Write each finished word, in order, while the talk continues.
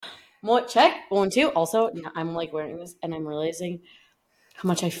More check. 1, 2. Also, I'm like wearing this and I'm realizing how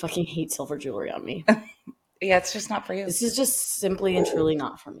much I fucking hate silver jewelry on me. Yeah, it's just not for you. This is just simply and truly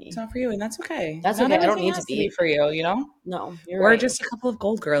not for me. It's not for you, and that's okay. That's not okay. I don't everything need has to be for you, you know? No, you're We're right. just a couple of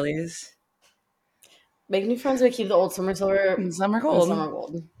gold girlies. Make new friends, but keep the old summer silver. Some are gold. Some are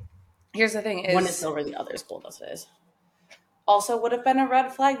gold. Here's the thing: one is silver, the other is gold. That's what it is. Also, would have been a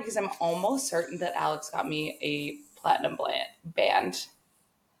red flag because I'm almost certain that Alex got me a platinum band,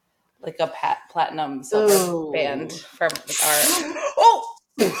 like a platinum silver band from our. Oh,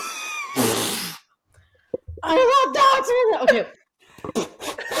 I love dogs. Okay.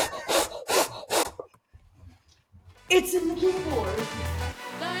 It's in the keyboard.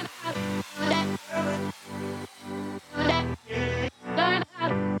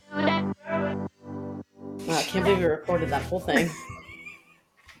 I can't believe we recorded that whole thing.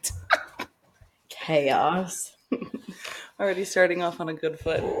 Chaos. Already starting off on a good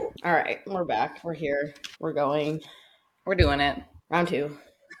foot. All right, we're back. We're here. We're going. We're doing it. Round 2.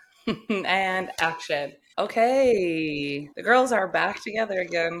 And action. Okay, the girls are back together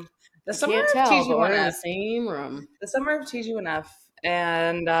again. The summer Can't of tell, but we're in TG1F. the same room. The summer of TG1F.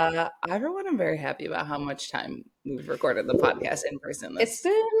 And everyone, I'm very happy about how much time we've recorded the podcast in person. It's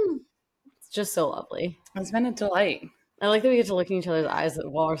just so lovely. It's been a delight. I like that we get to look in each other's eyes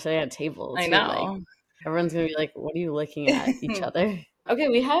while we're sitting at tables. I know. Like, everyone's going to be like, what are you looking at each other? Okay,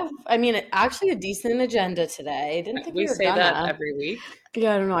 we have, actually a decent agenda today. I didn't think we were say that every week.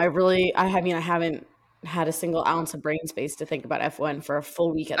 Yeah, I don't know. I haven't had a single ounce of brain space to think about F1 for a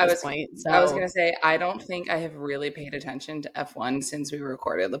full week at this point. So I was going to say, I don't think I have really paid attention to F1 since we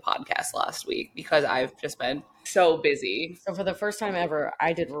recorded the podcast last week because I've just been so busy. So for the first time ever,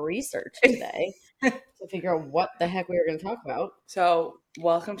 I did research today to figure out what the heck we were going to talk about. So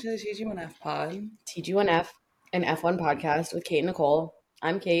welcome to the TG1F pod. TG1F, an F1 podcast with Kate and Nicole.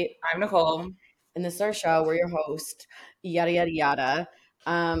 I'm Kate. I'm Nicole. And this is our show. We're your host. Yada, yada, yada.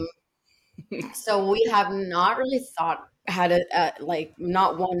 So we have not really had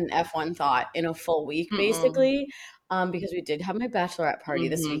not one F1 thought in a full week, basically, because we did have my bachelorette party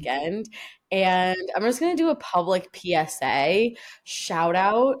this weekend. And I'm just going to do a public PSA shout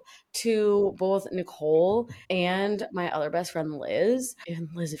out to both Nicole and my other best friend, Liz. And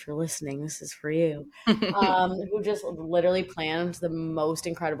Liz, if you're listening, this is for you. Who just literally planned the most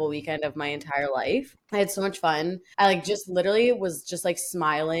incredible weekend of my entire life. I had so much fun. I just literally was just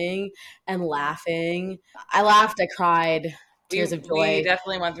smiling and laughing. I laughed, I cried, tears of joy. We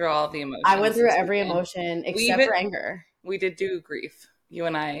definitely went through all of the emotions. I went through every emotion except for anger. We did do grief. You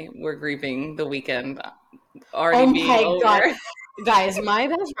and I were grieving the weekend already being over. God. Guys, my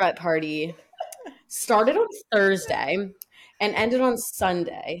bachelorette party started on Thursday and ended on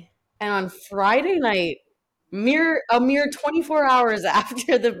Sunday. And on Friday night, a mere 24 hours after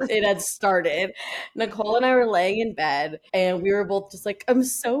it had started, Nicole and I were laying in bed and we were both just like, I'm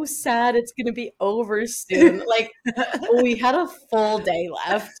so sad it's going to be over soon. We had a full day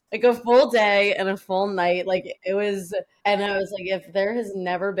left, a full day and a full night. It was, and I was like, if there has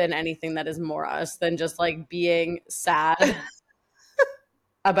never been anything that is more us than just being sad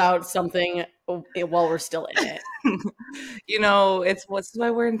about something while we're still in it. It's what's why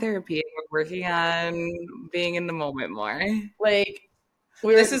we're in therapy and we're working on being in the moment more.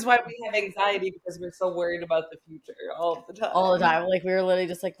 This is why we have anxiety, because we're so worried about the future all the time. All the time. We were literally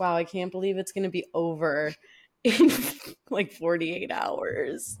just wow, I can't believe it's going to be over in 48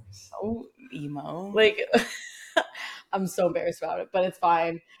 hours. So emo. I'm so embarrassed about it, but it's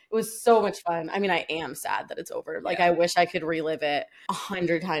fine. It was so much fun. I am sad that it's over. I wish I could relive it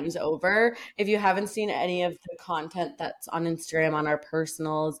 100 times over. If you haven't seen any of the content that's on Instagram on our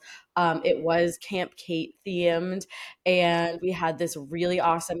personals, it was Camp Kate themed, and we had this really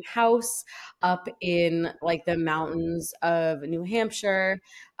awesome house up in the mountains of New Hampshire,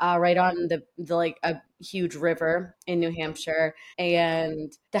 right on a huge river in New Hampshire,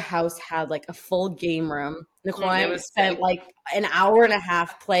 and the house had a full game room. Nicole and I spent an hour and a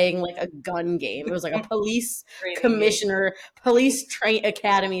half playing a gun game. It was a police commissioner, police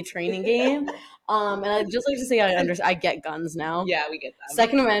academy training game. And I'd just like to say I get guns now. Yeah, we get them.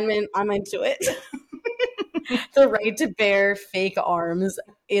 Second Amendment, I'm into it. The right to bear fake arms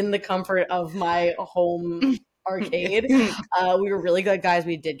in the comfort of my home arcade. We were really good, guys.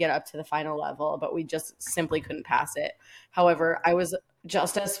 We did get up to the final level, but we just simply couldn't pass it. However, I was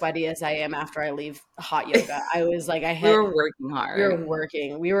just as sweaty as I am after I leave hot yoga. I was we were working hard. We were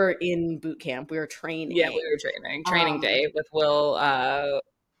working. We were in boot camp. We were training. Yeah, we were training. Training day with Will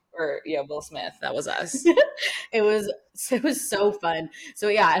Will Smith. That was us. It was so fun. So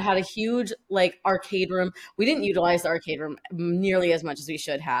yeah, it had a huge like arcade room. We didn't utilize the arcade room nearly as much as we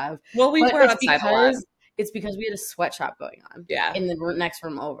should have. Well, we But were outside a lot. It's because we had a sweatshop going on Yeah. in the next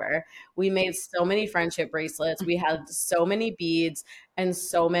room over. We made so many friendship bracelets. We had so many beads and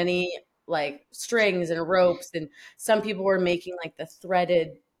so many like strings and ropes. And some people were making like the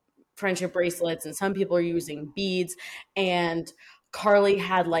threaded friendship bracelets and some people are using beads. And Carly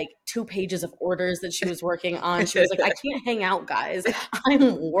had like 2 pages of orders that she was working on. She was like, I can't hang out, guys.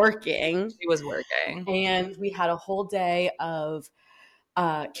 I'm working. She was working. And we had a whole day of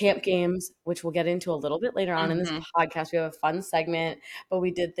camp games, which we'll get into a little bit later on in this podcast. We have a fun segment, but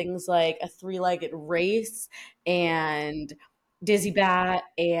we did things like a 3-legged race and dizzy bat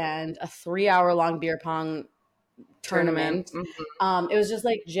and a 3-hour-long beer pong tournament. It was just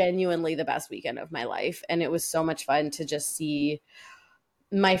like genuinely the best weekend of my life. And it was so much fun to just see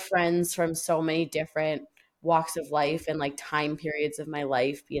my friends from so many different walks of life and like time periods of my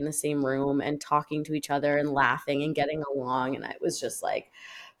life be in the same room and talking to each other and laughing and getting along. And it was just like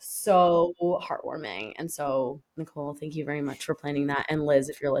so heartwarming. And so, Nicole, thank you very much for planning that. And Liz,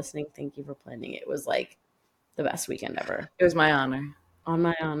 if you're listening, thank you for planning it. It was like the best weekend ever. It was my honor. On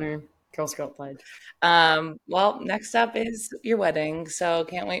my honor. Girl Scout pledge. Well, next up is your wedding, so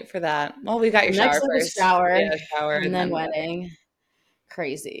can't wait for that. Well, we got your shower first. Shower, yeah, shower, and then wedding.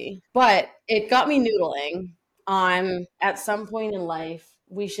 Crazy. But it got me noodling on at some point in life.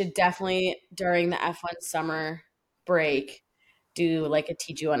 We should definitely during the F1 summer break do like a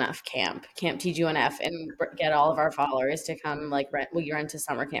TGNF camp TGNF, and get all of our followers to come like rent a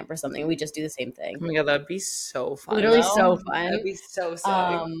summer camp or something. We just do the same thing. Oh my God, that'd be so fun. Literally so fun. That'd be so sick.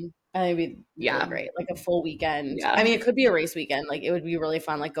 I think it'd be really great. Like a full weekend. Yeah. I mean, it could be a race weekend. Like it would be really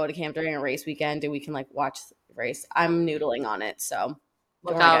fun. Like go to camp during a race weekend and we can like watch the race. I'm noodling on it. So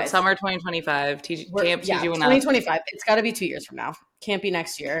look out, summer 2025. Camp TGNF. 2025. It's got to be 2 years from now. Can't be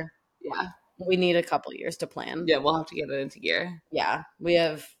next year. Yeah. We need a couple years to plan. Yeah, we'll have to get it into gear. Yeah.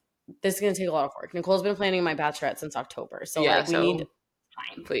 This is going to take a lot of work. Nicole's been planning my Bachelorette since October. So yeah, we need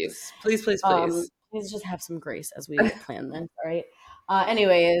time. Please. Please just have some grace as we plan this. All right.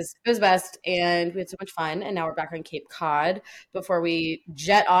 Anyways, it was best and we had so much fun. And now we're back on Cape Cod before we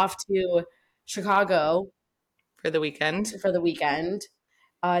jet off to Chicago for the weekend.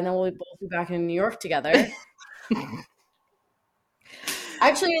 And then we'll both be back in New York together.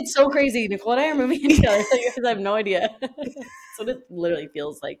 Actually, it's so crazy. Nicole and I are moving in together because I have no idea. That's what it literally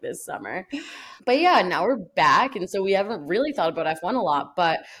feels like this summer. But yeah, now we're back. And so we haven't really thought about F1 a lot,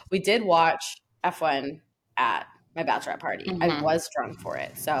 but we did watch F1 at my bachelorette party. I was drunk for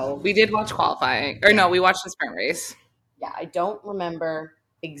it. So we did watch qualifying. Or no, we watched the sprint race. Yeah, I don't remember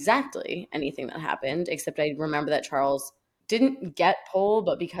exactly anything that happened, except I remember that Charles didn't get pole,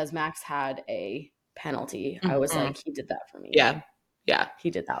 but because Max had a penalty, I was like, he did that for me. Yeah. He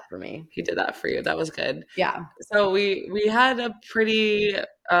did that for me. He did that for you. That was good. Yeah. So we had a pretty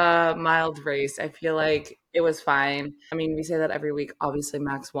mild race. I feel like it was fine. I mean, we say that every week. Obviously,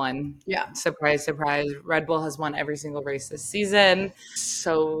 Max won. Yeah. Surprise, surprise. Red Bull has won every single race this season.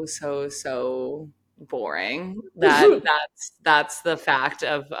 So boring. That's the fact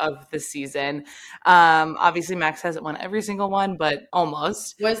of the season. Obviously Max hasn't won every single one, but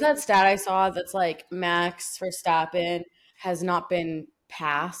almost. Was that stat I saw that's like Max Verstappen has not been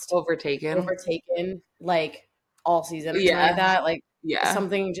overtaken like all season or something like that? Like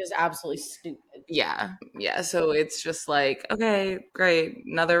something just absolutely stupid. Yeah. So it's just like, okay, great,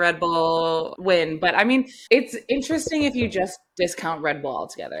 another Red Bull win. But I mean, it's interesting if you just discount Red Bull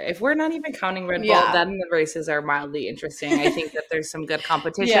altogether. If we're not even counting Red Bull, then the races are mildly interesting. I think that there's some good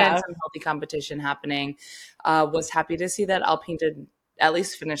competition, some healthy competition happening. Was happy to see that Alpine did at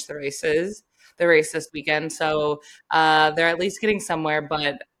least finish the race this weekend. So they're at least getting somewhere,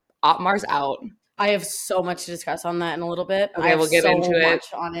 but Otmar's out. I have so much to discuss on that in a little bit. Okay, we'll get into it.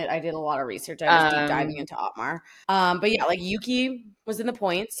 On it. I did a lot of research. I was deep diving into Otmar. But yeah, like Yuki was in the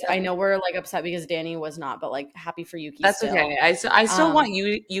points. I know we're like upset because Danny was not, but like happy for Yuki. That's still. Okay. I still want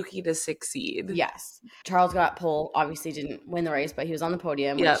Yuki to succeed. Yes. Charles got pole. Obviously didn't win the race, but he was on the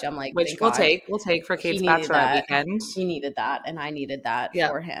podium, which I'm like, which we'll take for Kate's Bachelorette weekend. He needed that, and I needed that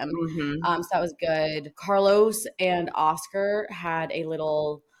for him. So that was good. Carlos and Oscar had a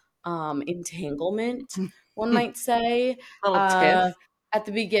little entanglement, one might say, at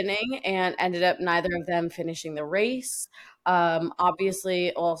the beginning, and ended up neither of them finishing the race.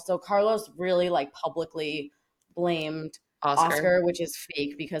 Obviously, so Carlos really like publicly blamed Oscar, which is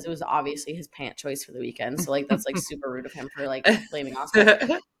fake because it was obviously his pant choice for the weekend. So like that's like super rude of him for like blaming Oscar.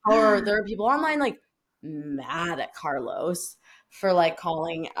 Or there are people online like mad at Carlos for like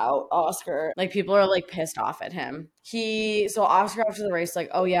calling out Oscar. Like people are like pissed off at him. So Oscar after the race, like,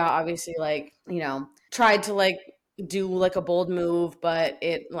 oh yeah, obviously like, you know, tried to like do like a bold move, but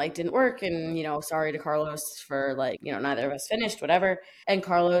it like didn't work. And, you know, sorry to Carlos for like, you know, neither of us finished, whatever. And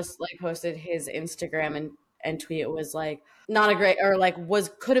Carlos like posted his Instagram and tweet was like, not a great, or like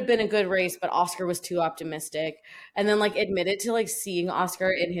could have been a good race, but Oscar was too optimistic. And then like admitted to like seeing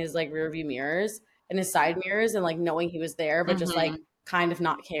Oscar in his like rearview mirrors and his side mirrors and like knowing he was there, but just like kind of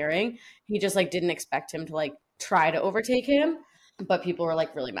not caring. He just like didn't expect him to like try to overtake him. But people were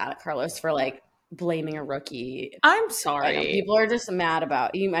like really mad at Carlos for like blaming a rookie. I'm sorry. People are just mad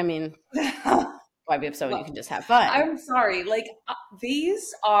about you. I mean, why be upset when you can just have fun? I'm sorry. Like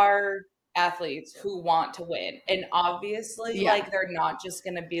these are athletes who want to win, and obviously like they're not just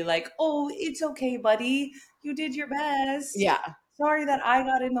gonna be like, oh, it's okay, buddy, you did your best, sorry that I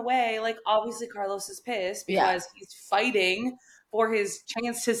got in the way. Like obviously Carlos is pissed because he's fighting for his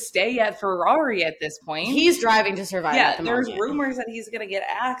chance to stay at Ferrari at this point. He's driving to survive at the there's moment. rumors that he's gonna get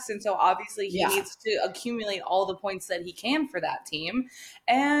axed, and so obviously he needs to accumulate all the points that he can for that team.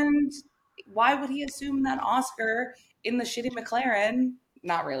 And why would he assume that Oscar in the shitty McLaren,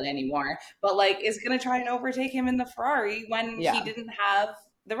 not really anymore, but like is going to try and overtake him in the Ferrari when he didn't have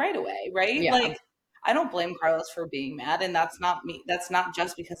the right of way, right? Like I don't blame Carlos for being mad, and that's not me. That's not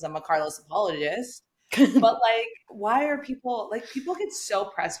just because I'm a Carlos apologist. But like, why are people get so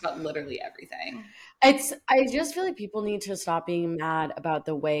pressed about literally everything? I just feel like people need to stop being mad about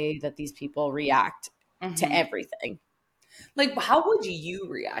the way that these people react to everything. Like, how would you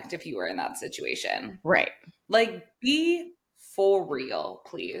react if you were in that situation? Right. Like, be for real,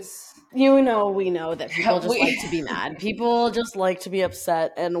 please. You know, we know that people just like to be mad. People just like to be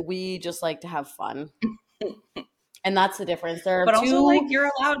upset, and we just like to have fun. And that's the difference. But also, like, you're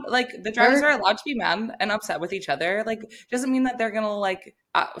allowed, like, the drivers are allowed to be mad and upset with each other. Like, doesn't mean that they're gonna like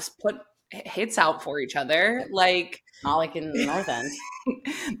put hits out for each other. Like, not like in the North End.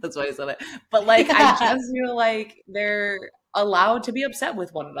 That's why I said it. But like, I just feel like they're allowed to be upset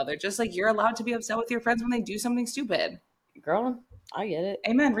with one another, just like you're allowed to be upset with your friends when they do something stupid. Girl, I get it.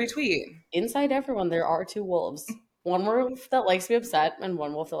 Amen. Retweet. Inside everyone, there are two wolves. One wolf that likes to be upset, and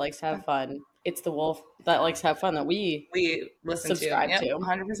one wolf that likes to have fun. It's the wolf that likes to have fun that we listen subscribe to.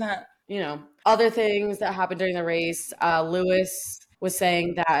 100%. You know, other things that happened during the race. Lewis was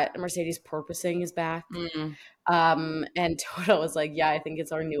saying that Mercedes porpoising is back. And Toto was like, yeah, I think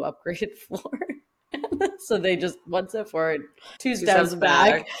it's our new upgraded floor. So they just one step forward, two steps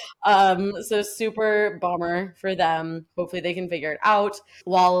back. So super bummer for them. Hopefully they can figure it out.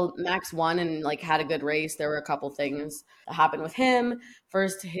 While Max won and like had a good race, there were a couple things that happened with him.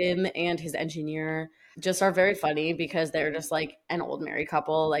 First, him and his engineer just are very funny because they're just like an old married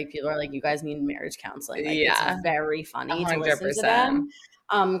couple. Like people are like, you guys need marriage counseling. Like, it's very funny 100%. To listen to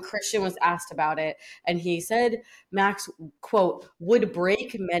them. Christian was asked about it, and he said Max, quote, would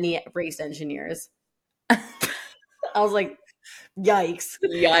break many race engineers. I was like, yikes.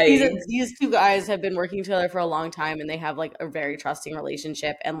 These two guys have been working together for a long time, and they have like a very trusting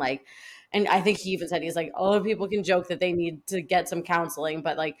relationship. And I think he even said, he's like, other people can joke that they need to get some counseling,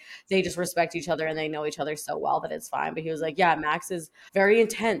 but like they just respect each other and they know each other so well that it's fine. But he was like, yeah, Max is very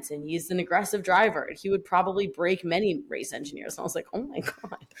intense and he's an aggressive driver, and he would probably break many race engineers. And I was like, oh my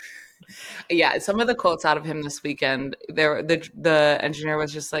God. Yeah, some of the quotes out of him this weekend, the engineer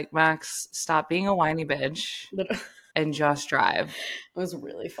was just like, Max, stop being a whiny bitch and just drive. It was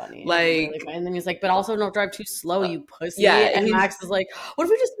really funny. Like, really funny. And then he's like, but also don't drive too slow, you pussy. Yeah, and Max is like, what if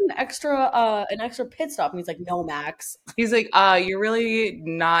we just do an extra pit stop? And he's like, no, Max. He's like, you're really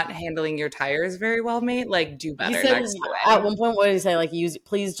not handling your tires very well, mate. Like, do better he said, next time. At one point, what did he say? Like,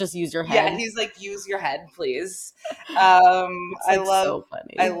 please just use your head. Yeah, he's like, use your head, please. I love so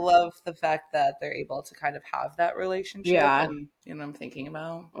funny. I love the fact that they're able to kind of have that relationship. Yeah. And, you know, I'm thinking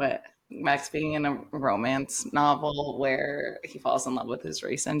about what? Max being in a romance novel where he falls in love with his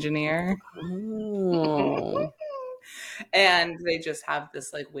race engineer. Oh. And they just have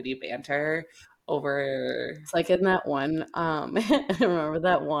this like witty banter over. It's like in that one, I remember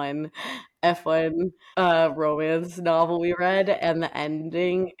that one F1 romance novel we read, and the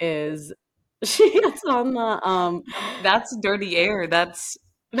ending is she gets on the That's Dirty Air. That's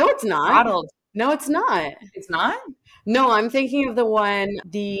no, it's not. Bottled. No, it's not. It's not? No, I'm thinking of the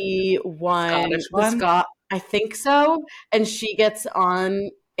Scottish one. I think so. And she gets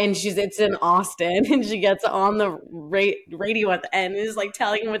on and it's in Austin, and she gets on the radio at the end and is like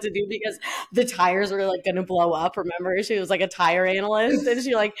telling him what to do because the tires were like going to blow up. Remember, she was like a tire analyst, and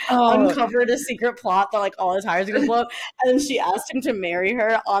she like uncovered a secret plot that like all the tires are going to blow up, and then she asked him to marry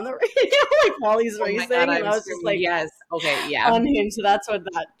her on the radio like while he's racing. God, and I was just like, yes, okay, yeah, unhinged. So that's what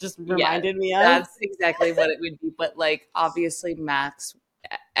that just reminded me of. That's exactly what it would be. But like, obviously, Max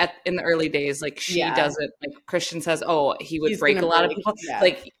in the early days, like she doesn't, like Christian says, oh, he would break a lot of people.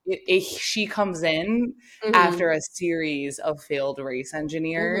 Like she comes in after a series of failed race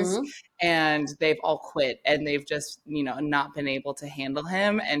engineers and they've all quit and they've just, not been able to handle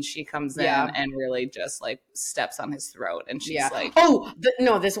him. And she comes in and really just like steps on his throat. And she's like, oh,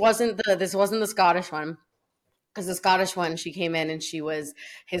 no, this wasn't the Scottish one. Because the Scottish one, she came in and she was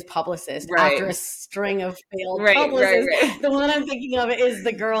his publicist after a string of failed publicists. Right. The one I'm thinking of is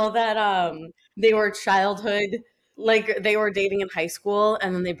the girl that they were childhood, like they were dating in high school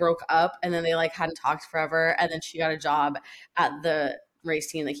and then they broke up and then they like hadn't talked forever and then she got a job at the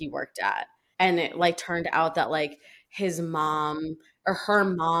race team that he worked at. And it like turned out that like his mom or her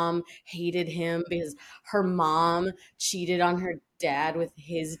mom hated him because her mom cheated on her dad with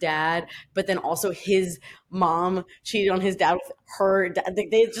his dad, but then also his mom cheated on his dad with her dad.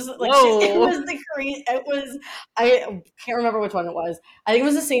 They just like it was the crazy. It was, I can't remember which one it was. I think it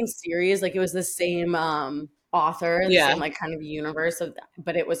was the same series. Like it was the same author, the same like kind of universe of that.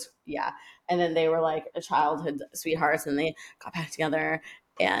 But it was and then they were like a childhood sweethearts, and they got back together.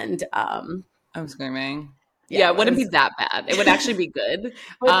 And I'm screaming. Yeah, it wouldn't be that bad. It would actually be good.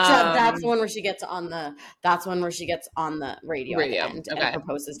 But that's the one where she gets on the. That's one where she gets on the radio and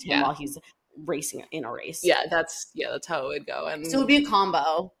proposes to him while he's racing in a race. Yeah, that's how it would go. And so it'd be a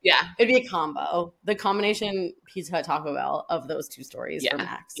combo. Yeah, it'd be a combo. The combination Pizza Hut Taco Bell of those two stories for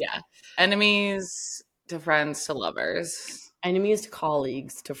Max. Yeah, enemies to friends to lovers. Enemies to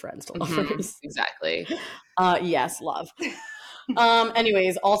colleagues to friends to lovers. Exactly. Yes, love.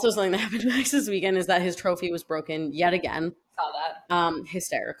 Anyways, also something that happened to Max this weekend is that his trophy was broken yet again. Saw that.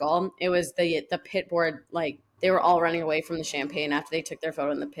 Hysterical. It was the pit board, like they were all running away from the champagne after they took their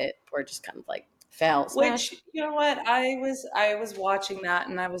photo in the pit board, just kind of like fell. Which, you know what? I was watching that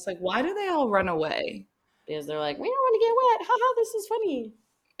and I was like, why do they all run away? Because they're like, we don't want to get wet. Haha, this is funny.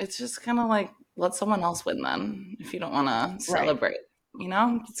 It's just kind of like, let someone else win then if you don't want to celebrate.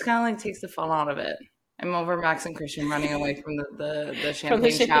 Right. It's kind of like takes the fun out of it. I'm over Max and Christian running away from the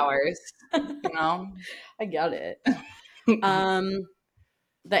champagne showers. I got it.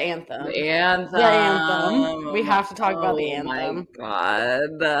 The anthem. The anthem. We have to talk about the anthem. Oh my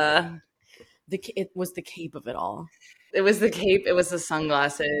god. It was the cape of it all. It was the cape. It was the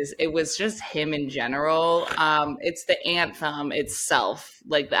sunglasses. It was just him in general. It's the anthem itself,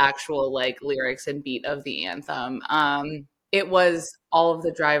 like the actual like lyrics and beat of the anthem. It was all of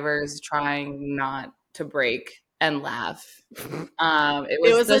the drivers trying not to break and laugh.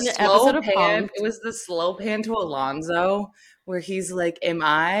 It was the slow pan. It was the slow pan to Alonso where he's like,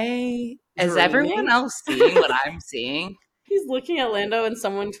 is everyone else seeing what I'm seeing? He's looking at Lando and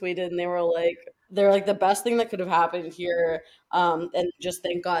someone tweeted and they're like the best thing that could have happened here. And just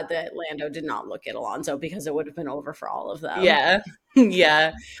thank God that Lando did not look at Alonso because it would have been over for all of them. Yeah.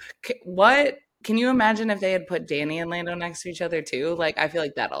 Yeah. What? Can you imagine if they had put Danny and Lando next to each other too? Like, I feel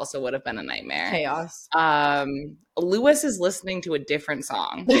like that also would have been a nightmare. Chaos. Lewis is listening to a different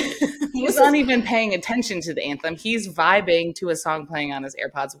song. He's not even paying attention to the anthem. He's vibing to a song playing on his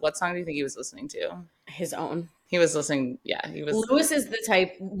AirPods. What song do you think he was listening to? His own. He was listening. Yeah, he was. Lewis is the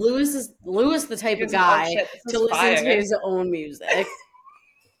type of guy to listen to his own music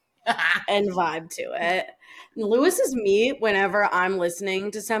and vibe to it. Lewis is me whenever I'm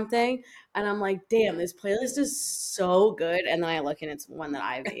listening to something and I'm like, damn, this playlist is so good. And then I look and it's one that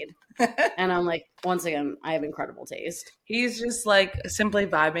I made. And I'm like, once again, I have incredible taste. He's just like simply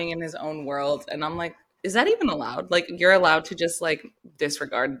vibing in his own world. And I'm like, is that even allowed? Like, you're allowed to just like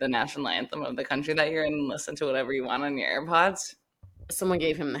disregard the national anthem of the country that you're in and listen to whatever you want on your AirPods? Someone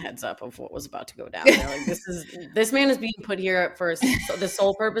gave him the heads up of what was about to go down. They're like, this man is being put here for the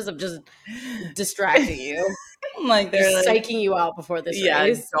sole purpose of just distracting you. Like they're psyching you out before this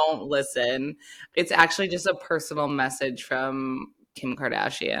race. Don't listen. It's actually just a personal message from Kim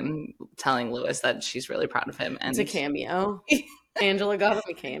Kardashian telling Lewis that she's really proud of him. And it's a cameo. Angela got him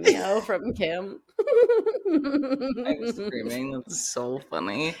a cameo from Kim. I'm screaming. That's so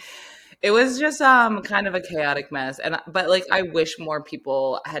funny. It was just kind of a chaotic mess, but like I wish more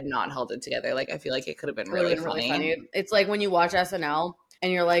people had not held it together. Like I feel like it could have been really funny. It's like when you watch SNL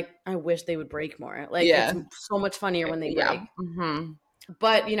and you're like, I wish they would break more. Like it's so much funnier when they break. Mm-hmm.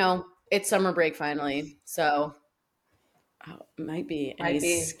 But it's summer break finally, so Oh, might be. And Might he's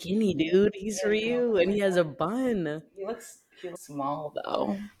be. skinny, dude. He's for you. And he has a bun. He looks small though. I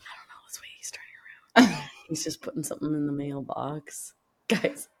don't know. Let's wait. He's turning around. He's just putting something in the mailbox.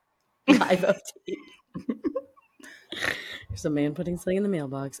 Guys, live update. There's a man putting something in the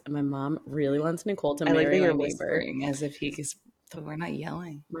mailbox, and my mom really wants Nicole to marry my neighbor. Whispering as if we're not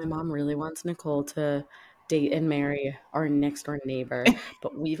yelling. My mom really wants Nicole to date and marry our next door neighbor,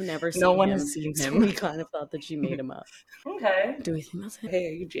 but we've never seen him. No one has seen him. So we kind of thought that she made him up. Okay. Do we think that's him? Hey,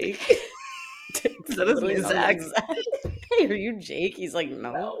 are you Jake? That is his accent. Hey, are you Jake? He's like,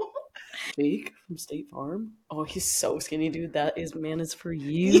 no. Jake from State Farm? Oh, he's so skinny, dude. That man is for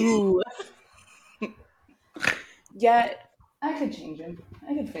you. Yeah, I could change him.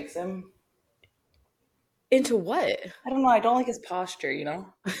 I could fix him. Into what? I don't know. I don't like his posture, you know?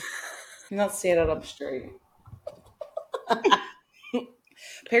 He's not standing up straight.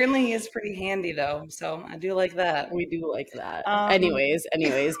 Apparently he is pretty handy though, so I do like that. We do like that. Anyways,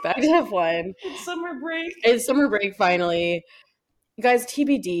 back to F1. It's summer break. It's summer break finally. You guys,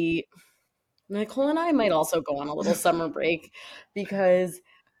 TBD. Nicole and I might also go on a little summer break because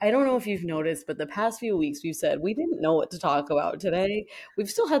I don't know if you've noticed, but the past few weeks we've said we didn't know what to talk about today. We've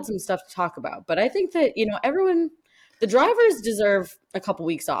still had some stuff to talk about, but I think that, the drivers deserve a couple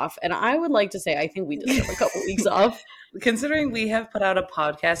weeks off, and I would like to say I think we deserve a couple weeks off. Considering we have put out a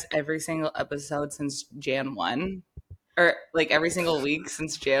podcast every single episode since Jan 1, or like every single week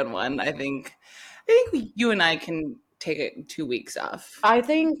since Jan 1, I think you and I can take 2 weeks off. I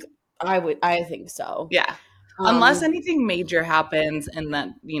think so. Yeah. Unless anything major happens and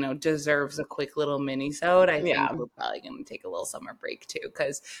that, deserves a quick little mini-sode, I think we're probably going to take a little summer break too,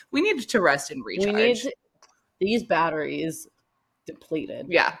 because we need to rest and recharge. These batteries depleted.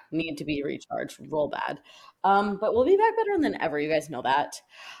 Yeah. Need to be recharged real bad. But we'll be back better than ever. You guys know that.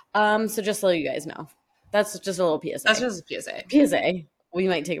 So just so you guys know. That's just a little PSA. That's just a PSA. PSA. We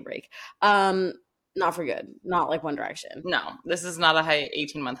might take a break. Not for good. Not like One Direction. No, this is not a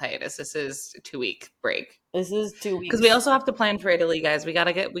 18-month hiatus. This is a 2-week break. This is 2 weeks. Because we also have to plan for Italy, guys. We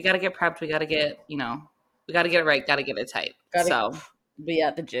gotta get prepped. We gotta get, we gotta get it right. Gotta get it tight. So be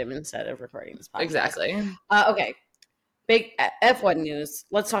at the gym instead of recording this podcast. Exactly. Okay. Big F1 news.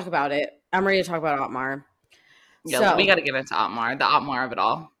 Let's talk about it. I'm ready to talk about Otmar. Yeah, we got to get into Otmar. The Otmar of it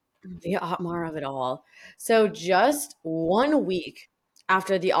all. The Otmar of it all. So just 1 week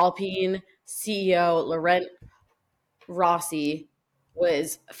after the Alpine CEO Laurent Rossi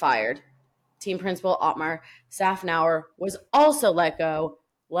was fired, team principal Otmar Safnauer was also let go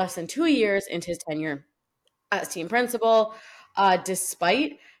less than 2 years into his tenure as team principal,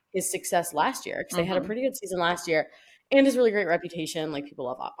 despite his success last year, because they had a pretty good season last year and his really great reputation. Like, people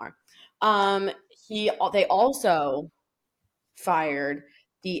love Otmar. They also fired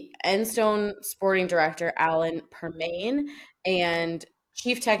the Enstone sporting director Alan Permain, and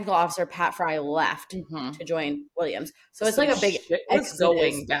chief technical officer Pat Fry left to join Williams. So it's like a big exodus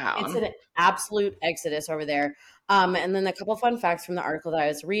going down. It's an absolute exodus over there. And then a couple fun facts from the article that I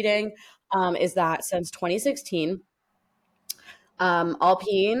was reading is that since 2016,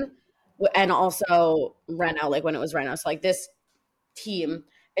 Alpine and also Renault, like when it was Renault, so like this team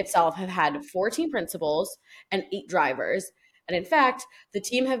itself have had 14 principals and 8 drivers. And in fact, the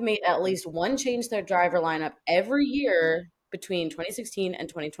team have made at least one change to their driver lineup every year between 2016 and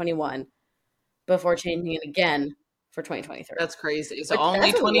 2021 before changing it again for 2023. That's crazy. So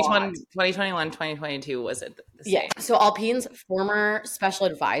only 2021, 2022 was it? Yeah. So Alpine's former special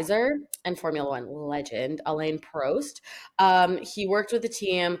advisor and Formula One legend, Alain Prost, he worked with the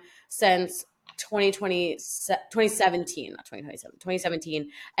team since 2017,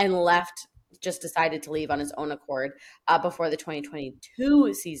 and left, just decided to leave on his own accord before the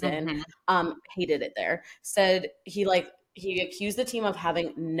 2022 season. Hated it there. Said he accused the team of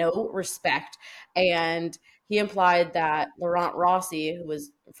having no respect, and he implied that Laurent Rossi, who was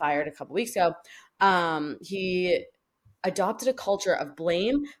fired a couple weeks ago, he adopted a culture of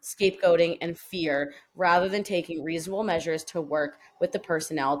blame, scapegoating, and fear rather than taking reasonable measures to work with the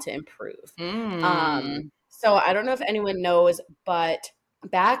personnel to improve. So I don't know if anyone knows, but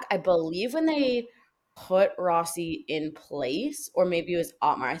back, I believe, when they put Rossi in place, or maybe it was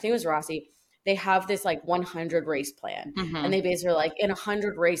Otmar, I think it was Rossi, they have this like 100 race plan. And they basically like, in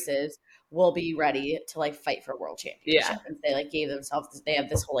 100 races, we'll be ready to like fight for a world championship. Yeah. And they like gave themselves, they have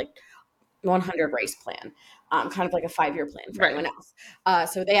this whole like 100 race plan, kind of like a 5-year plan for everyone else.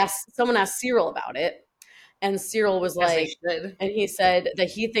 So someone asked Cyril about it, and Cyril was like, and he said that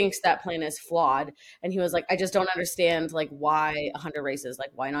he thinks that plan is flawed. And he was like, I just don't understand, like, why 100 races?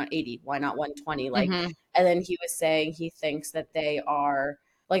 Like, why not 80? Why not 120? Like, and then he was saying he thinks that they are,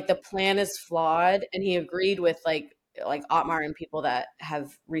 like, the plan is flawed. And he agreed with, like, like Otmar and people that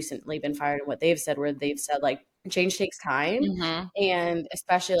have recently been fired and what they've said, where they've said like change takes time, and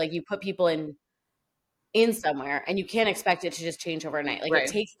especially like you put people in somewhere and you can't expect it to just change overnight. Like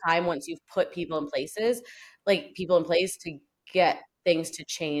it takes time once you've put people in place to get things to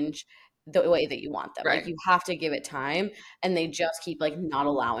change the way that you want them. Like you have to give it time, and they just keep like not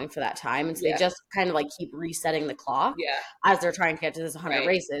allowing for that time. And so they just kind of like keep resetting the clock as they're trying to get to this 100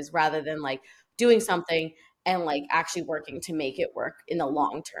 races, rather than like doing something and like actually working to make it work in the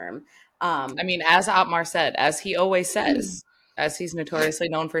long term. I mean, as Otmar said, as he always says, as he's notoriously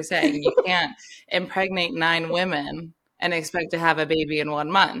known for saying, you can't impregnate 9 women and expect to have a baby in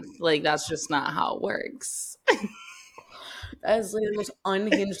 1 month. Like, that's just not how it works. That is like the most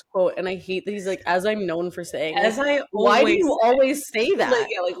unhinged quote, and I hate that he's like, as I'm known for saying. As like, why do you always say that?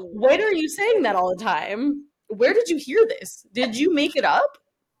 Like, when are you saying that all the time? Where did you hear this? Did you make it up?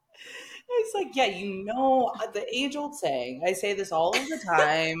 It's like, yeah, you know, the age-old saying. I say this all of the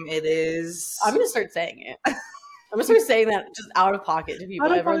time. It is. I'm going to start saying it. I'm going to start saying that just out of pocket to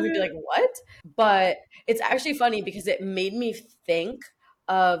people. Everyone would be like, what? But it's actually funny because it made me think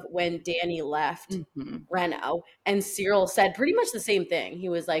of when Danny left Renault, and Cyril said pretty much the same thing. He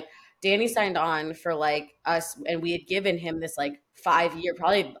was like, Danny signed on for like us, and we had given him this like 5-year,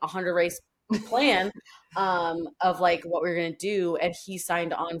 probably 100 race plan of like what we were going to do, and he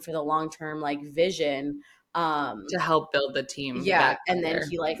signed on for the long-term like vision to help build the team. And then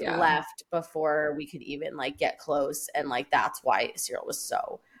he like left before we could even like get close, and like that's why Cyril was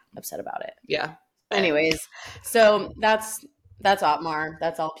so upset about it. Anyways, so that's Otmar,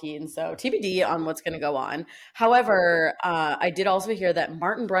 that's Alpine. So TBD on what's going to go on. However, I did also hear that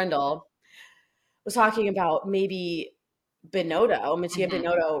Martin Brundle was talking about maybe Mattia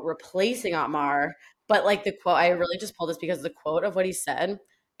Binotto replacing Otmar. But like the quote, I really just pulled this because the quote of what he said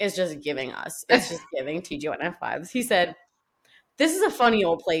is just giving it's just giving TG1F vibes. He said, "This is a funny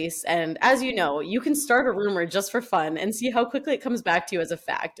old place, and as you know, you can start a rumor just for fun and see how quickly it comes back to you as a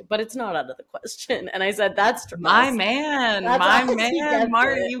fact, but it's not out of the question." And I said, "That's my man, Mark, you get it.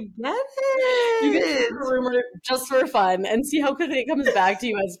 You can start a rumor just for fun and see how quickly it comes back to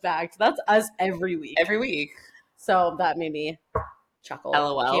you as fact." That's us every week. So that made me chuckle.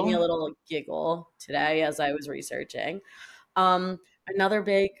 LOL. Gave me a little giggle today as I was researching. Another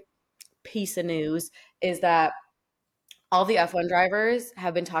big piece of news is that all the F1 drivers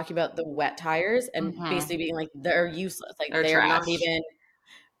have been talking about the wet tires and basically being like, they're useless. Like they're not even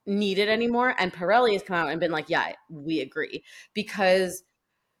needed anymore. And Pirelli has come out and been like, yeah, we agree. Because,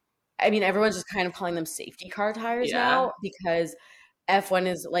 I mean, everyone's just kind of calling them safety car tires now, because F1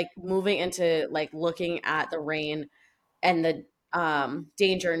 is like moving into like looking at the rain and the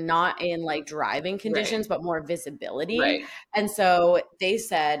danger not in like driving conditions but more visibility. And so they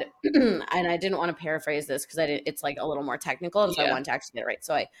said, and I didn't want to paraphrase this because it's like a little more technical, and so I wanted to actually get it right.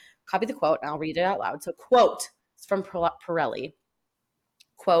 So I copied the quote and I'll read it out loud. So quote, it's from Pirelli.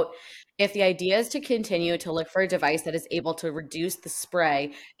 Quote, "If the idea is to continue to look for a device that is able to reduce the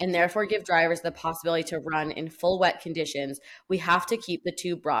spray and therefore give drivers the possibility to run in full wet conditions, we have to keep the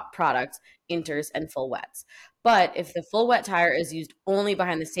two products, inters and full wets. But if the full wet tire is used only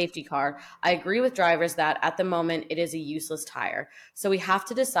behind the safety car, I agree with drivers that at the moment it is a useless tire. So we have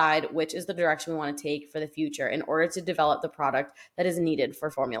to decide which is the direction we want to take for the future in order to develop the product that is needed for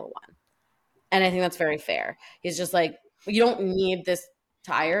Formula One." And I think that's very fair. He's just like, you don't need this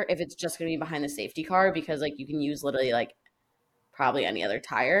tire if it's just going to be behind the safety car, because like you can use literally like probably any other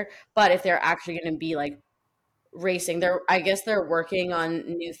tire. But if they're actually going to be like racing, I guess they're working on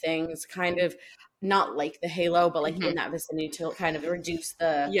new things, kind of not like the halo, but like in that vicinity to kind of reduce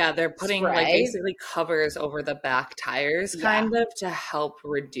the they're putting spray. Like basically covers over the back tires kind of to help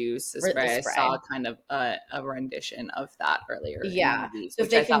reduce the spray. I saw kind of a rendition of that earlier in the week, so if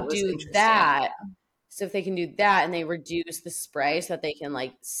they can do that, if they can do that and they reduce the spray so that they can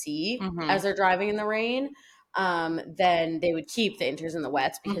like see as they're driving in the rain, then they would keep the inters and the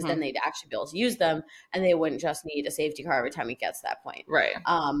wets, because then they'd actually be able to use them and they wouldn't just need a safety car every time it gets to that point.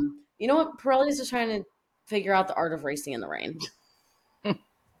 You know what? Pirelli's just trying to figure out the art of racing in the rain.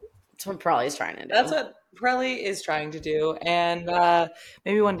 That's what Pirelli's trying to do. That's what Pirelli is trying to do. And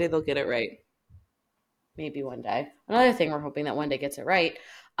maybe one day they'll get it right. Maybe one day. Another thing we're hoping that one day gets it right.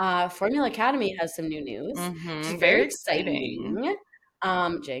 Formula Academy has some new news. It's very exciting.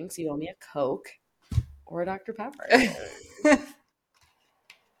 Jinx, you owe me a Coke or a Dr. Pepper. The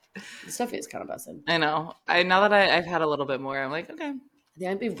stuff is kind of busted. I know. Now that I've had a little bit more, I'm like, okay.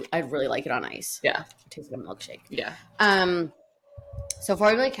 I'd really like it on ice. Yeah. It tastes like a milkshake. Yeah. So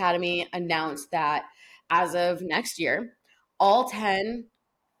Formula Academy announced that as of next year, all 10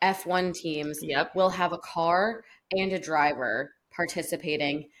 F1 teams will have a car and a driver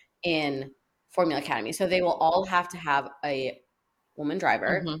participating in Formula Academy. So they will all have to have a woman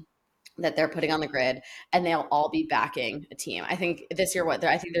driver that they're putting on the grid, and they'll all be backing a team. I think this year,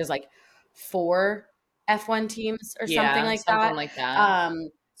 I think there's like 4 F1 teams or something like that.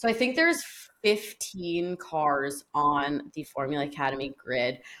 So I think there's 15 cars on the Formula Academy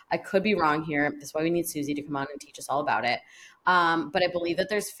grid. I could be wrong here. That's why we need Susie to come on and teach us all about it. But I believe that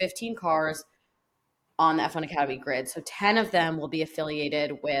there's 15 cars on the F1 Academy grid. So 10 of them will be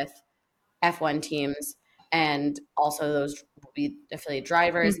affiliated with F1 teams, and also those will be affiliate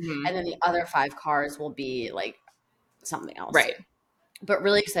drivers. And then the other 5 cars will be like something else. Right. But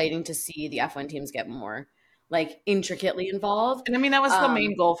really exciting to see the F1 teams get more like intricately involved. And I mean, that was the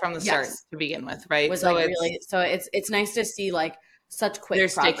main goal from the start to begin with, right? Was so like really, so it's nice to see like such quick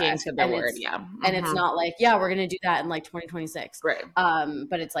progress. They're sticking to their word, And it's not like, we're going to do that in like 2026. Right.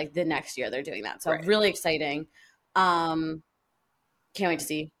 But it's like the next year they're doing that. So really exciting. Can't wait to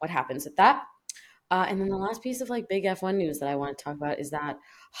see what happens with that. And then the last piece of like big F1 news that I want to talk about is that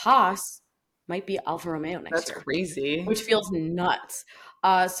Haas might be Alfa Romeo next year. That's crazy. Which feels nuts.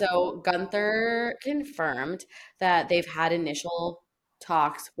 So Gunther confirmed that they've had initial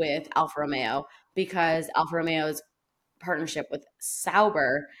talks with Alfa Romeo because Alfa Romeo's partnership with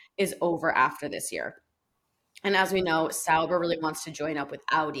Sauber is over after this year. And as we know, Sauber really wants to join up with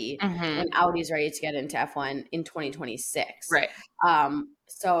Audi when Audi's ready to get into F1 in 2026. Right.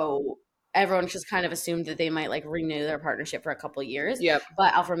 So everyone just kind of assumed that they might like renew their partnership for a couple of years. Yep.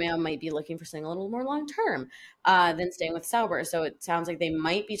 But Alfa Romeo might be looking for something a little more long term than staying with Sauber. So it sounds like they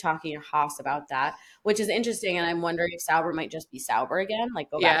might be talking to Haas about that, which is interesting. And I'm wondering if Sauber might just be Sauber again,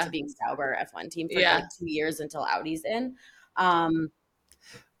 like go back to being Sauber F1 team for like 2 years until Audi's in.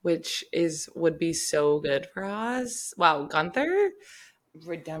 Which would be so good for us. Wow, Gunther,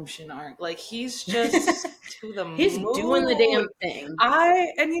 redemption arc. Like he's just to the he's moon. Doing the damn thing.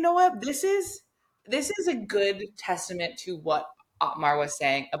 And you know what? This is a good testament to what Otmar was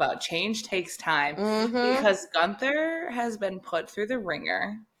saying about change takes time because Gunther has been put through the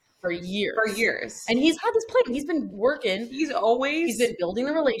ringer for years. And he's had this plan. He's been working. He's been building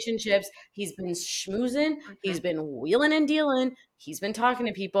the relationships. He's been schmoozing. He's been wheeling and dealing. He's been talking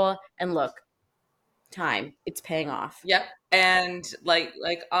to people. And look, it's paying off. Yep. And like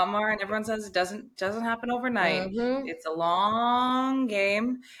Amar and everyone says, it doesn't happen overnight. It's a long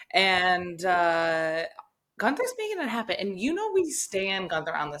game. And Gunther's making it happen. And we stand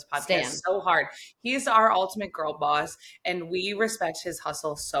Gunther on this podcast so hard. He's our ultimate girl boss, and we respect his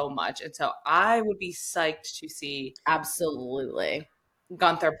hustle so much. And so I would be psyched to see absolutely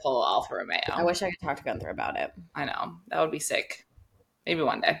Gunther pull Alfa Romeo. I wish I could talk to Gunther about it. I know. That would be sick. Maybe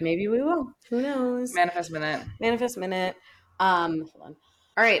one day. Maybe we will. Who knows? Manifest minute. Hold on.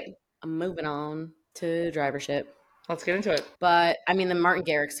 All right. I'm moving on to drivership. Let's get into it. But I mean, the Martin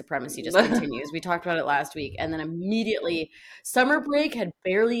Garrix supremacy just continues. We talked about it last week, and then immediately, summer break had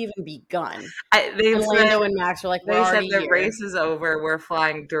barely even begun. Lando and Max were like, "We're already here." They said the race is over. We're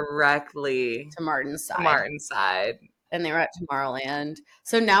flying directly to Martin's side. And they were at Tomorrowland.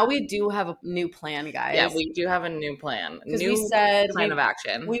 So now we do have a new plan, guys. Yeah, we do have a new plan. We said plan of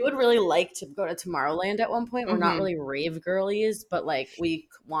action. We would really like to go to Tomorrowland at one point. We're not really rave girlies, but like we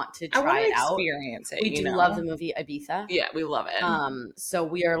want to try it out. Experience it. We do love the movie Ibiza. Yeah, we love it. So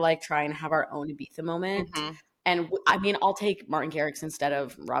we are like trying to have our own Ibiza moment. And I mean, I'll take Martin Garrix instead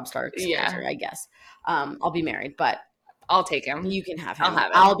of Rob Stark's character, I guess. I'll be married, but I'll take him. You can have him. I'll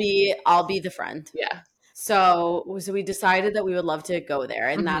have him. I'll be the friend. Yeah. So we decided that we would love to go there,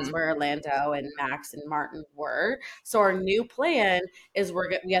 and that's where Orlando and Max and Martin were. So our new plan is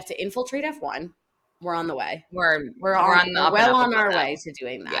we have to infiltrate F1. We're on the way. We're on our way to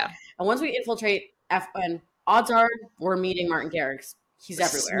doing that. Yeah. And once we infiltrate F1, odds are we're meeting Martin Garrix. He's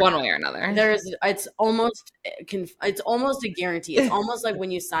everywhere, one way or another. It's almost a guarantee. It's almost like when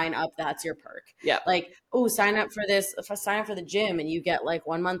you sign up, that's your perk. Yeah. Like, sign up for this. If I sign up for the gym and you get like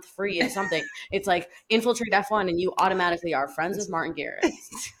 1 month free or something, it's like infiltrate F1 and you automatically are friends with Martin Garrix.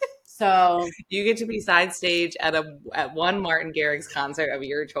 So you get to be side stage at one Martin Garrix concert of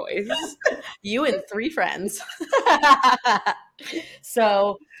your choice. You and 3 friends.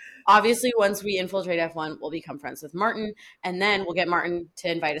 So. Obviously, once we infiltrate F1, we'll become friends with Martin, and then we'll get Martin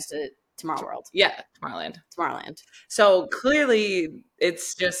to invite us to Tomorrow World. Yeah, Tomorrowland. So clearly,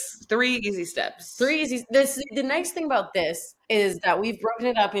 it's just 3 easy steps. 3 easy. The nice thing about this is that we've broken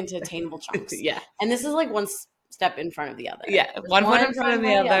it up into attainable chunks. Yeah, and this is like one step in front of the other. Yeah, one foot in front of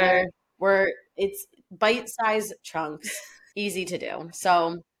the other. Where it's bite-sized chunks, easy to do.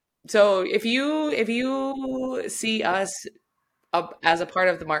 So if you see us as a part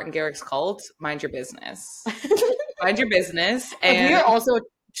of the Martin Garrix cult, mind your business. Mind your business. And we are also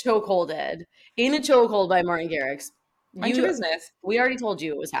chokeholded. In a chokehold by Martin Garrix. Mind your business. We already told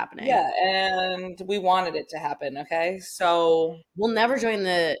you it was happening. Yeah, and we wanted it to happen, okay? So we'll never join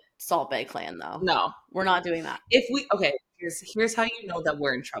the Salt Bae clan, though. No. We're not doing that. Here's how you know that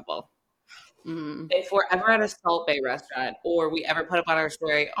we're in trouble. If we're ever at a Salt Bae restaurant or we ever put up on our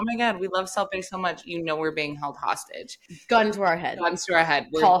story, oh my God, we love Salt Bae so much, you know we're being held hostage. Gun to our head. Guns to our head.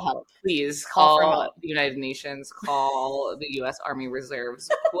 Call help. Please call the United Nations, call the U.S. Army Reserves,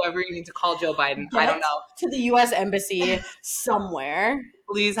 whoever you need to call Joe Biden. I don't know. To the U.S. Embassy somewhere.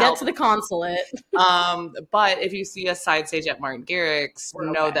 Please help. Get to the consulate. But if you see us side stage at Martin Garrix,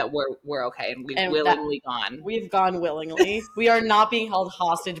 know that we're okay and we've willingly gone. We've gone willingly. We are not being held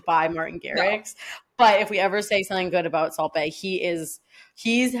hostage by Martin Garrix. No. But if we ever say something good about Salt Bae, he's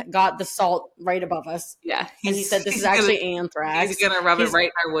got the salt right above us. Yeah. And he said this is actually anthrax. He's gonna rub it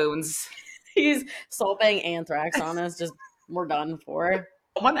right in our wounds. He's Salt Bae anthrax on us. Just we're done for.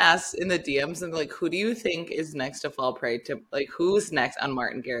 Someone asked in the DMs and like, who do you think is next to fall prey to? Like, who's next on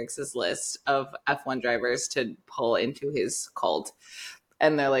Martin Garrix's list of F1 drivers to pull into his cult?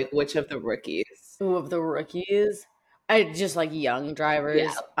 And they're like, which of the rookies? Who of the rookies? I just like young drivers.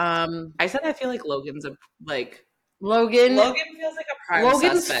 Yeah. I said I feel like Logan's Logan feels like a prime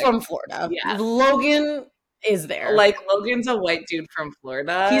Logan's suspect. From Florida. Yeah. Logan is there. Like Logan's a white dude from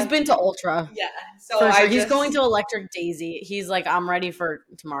Florida. He's been to Ultra. Yeah. So for sure. He's going to Electric Daisy. He's like, I'm ready for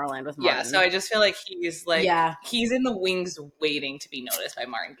Tomorrowland with Martin. Yeah, so I just feel like he's like he's in the wings waiting to be noticed by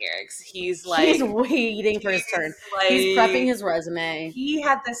Martin Garrix. He's waiting for his turn. He's prepping his resume. He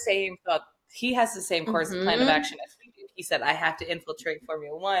had the same thought. He has the same course plan of action as we do. He said, I have to infiltrate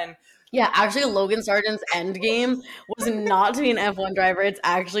Formula One. Yeah, actually, Logan Sargent's end game was not to be an F1 driver. It's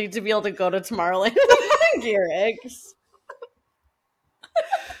actually to be able to go to Tomorrowland with Garrix.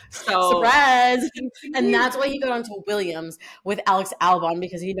 So surprise! And that's why he got onto Williams with Alex Albon,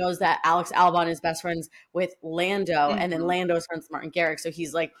 because he knows that Alex Albon is best friends with Lando, and then Lando is friends with Martin Garrix. So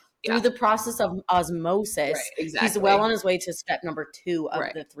he's like, through the process of osmosis, he's well on his way to step number 2 of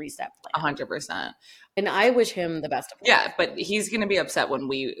the 3-step plan. 100%. And I wish him the best of luck. Yeah, but he's going to be upset when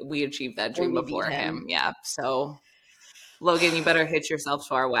we achieve that dream before him. Yeah, so Logan, you better hitch yourself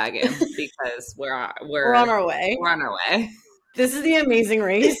to our wagon because we're on our way. We're on our way. This is the Amazing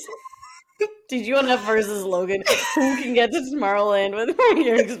Race. Did you want to versus Logan? Who can get to Tomorrowland with Martin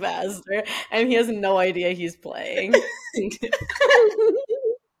Garrix faster? And he has no idea he's playing.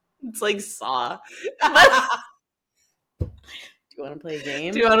 It's like Saw. Do you want to play a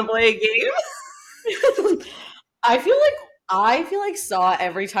game? I feel like Saw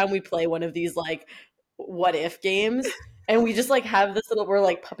every time we play one of these like what if games. And we just like have this little, we're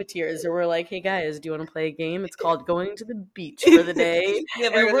like puppeteers, or we're like, hey guys, do you want to play a game? It's called Going to the Beach for the Day.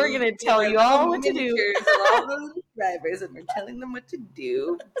 And we're going to tell you all what to do. All those drivers, and we're telling them what to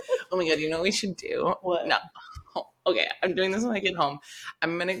do. Oh my God, you know what we should do? What? No. Okay, I'm doing this when I get home.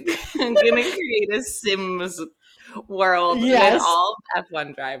 I'm gonna create a Sims world with all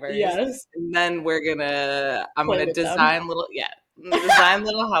F1 drivers. Yes. And then I'm gonna design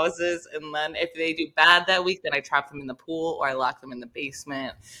little houses, and then if they do bad that week, then I trap them in the pool or I lock them in the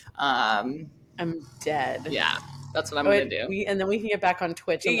basement. I'm dead. Yeah. That's what I'm going to do. And then we can get back on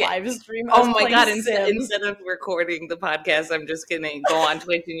Twitch and live stream. Oh my God. Instead of recording the podcast, I'm just going to go on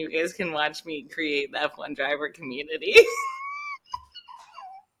Twitch and you guys can watch me create the F1 driver community.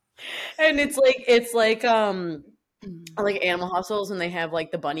 And it's like Animal Hospitals, and they have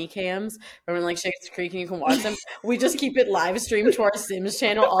like the bunny cams from like Schitt's Creek, and you can watch them. We just keep it live streamed to our Sims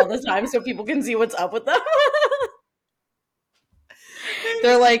channel all the time so people can see what's up with them.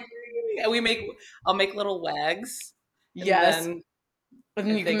 They're like, I'll make little wags. Yes. And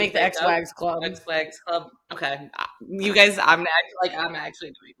then you can make the X-Wags Club. X-Wags Club. Okay. You guys, I'm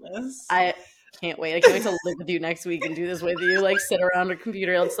actually doing this. I can't wait. I can't wait to live with you next week and do this with you. Like sit around a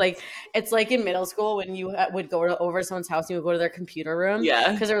computer. It's like in middle school when you would go over someone's house and you would go to their computer room.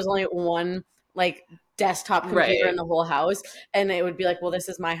 Yeah. Because there was only one like desktop computer in the whole house, and it would be like, well, this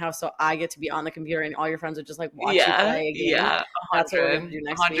is my house, so I get to be on the computer, and all your friends would just like watch you play a game. Yeah, that's what we're gonna do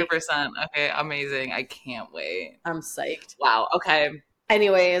next 100%. 100%. Okay, amazing. I can't wait. I'm psyched. Wow. Okay.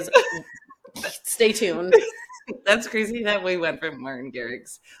 Anyways, stay tuned. That's crazy that we went from Martin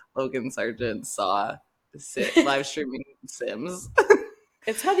Garrix, Logan Sargent, Saw, live streaming Sims.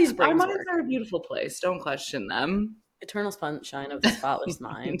 It's how these brains Our minds work. are a beautiful place. Don't question them. Eternal sunshine of the spotless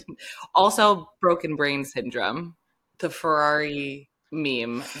mind. Also, broken brain syndrome. The Ferrari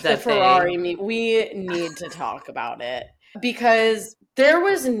meme. Meme. We need to talk about it because there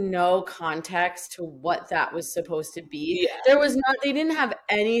was no context to what that was supposed to be. Yeah. There was not. They didn't have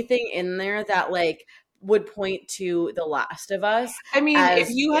anything in there that like would point to The Last of Us. I mean, if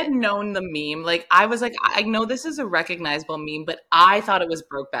you had known the meme, like I was like, I know this is a recognizable meme, but I thought it was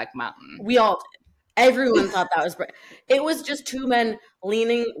Brokeback Mountain. We all did. Everyone thought that was. It was just two men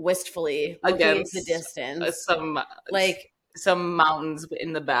leaning wistfully, looking into the distance, some mountains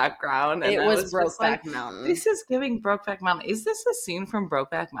in the background. And it was Brokeback Mountain. This is giving Brokeback Mountain. Is this a scene from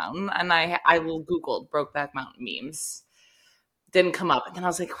Brokeback Mountain? And I Googled Brokeback Mountain memes. Didn't come up. And then I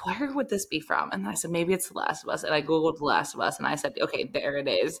was like, where would this be from? And I said, maybe it's The Last of Us. And I Googled The Last of Us and I said, okay, there it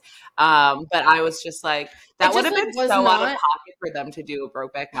is. But I was just like, that would have been so out of pocket for them to do a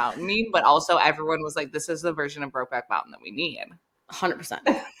Brokeback Mountain meme. But also everyone was like, this is the version of Brokeback Mountain that we need. 100%.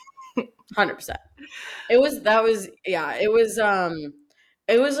 100%. It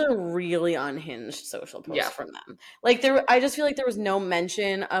was a really unhinged social post from them. Like I just feel like there was no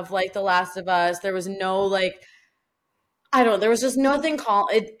mention of like The Last of Us. There was no like, there was just nothing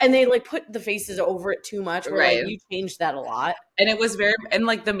and they like put the faces over it too much. Where like you changed that a lot. And it was and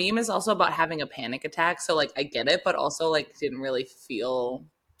like the meme is also about having a panic attack. So like I get it, but also like didn't really feel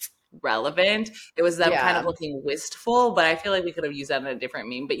relevant. It was them kind of looking wistful, but I feel like we could have used that in a different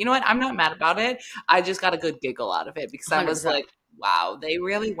meme. But you know what? I'm not mad about it. I just got a good giggle out of it because 100%. I was like, wow, they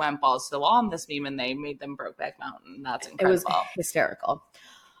really went balls to the wall on this meme and they made them Brokeback Mountain. That's incredible. It was hysterical.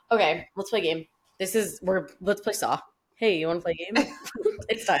 Okay, let's play a game. Let's play Saw. Hey, you want to play a game?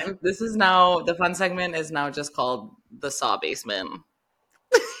 It's time. This is now, the fun segment is now just called the Saw Basement.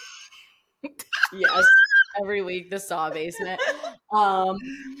 Yes, every week, the Saw Basement.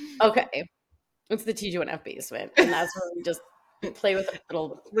 Okay. It's the T2NF basement, and that's where we just play with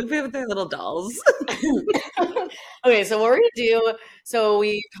their little dolls. Okay, so what we're going to do, so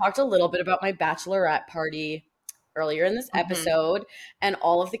we talked a little bit about my bachelorette party earlier in this episode and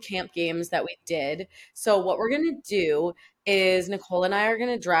all of the camp games that we did. So what we're going to do is Nicole and I are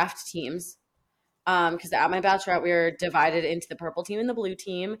going to draft teams because at my bachelorette, we were divided into the purple team and the blue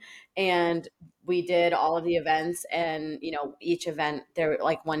team. And we did all of the events and, you know, each event there,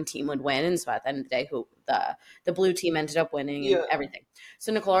 like one team would win. And so at the end of the day, the blue team ended up winning and everything.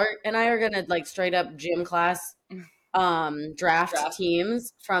 So Nicole and I are going to like straight up gym class draft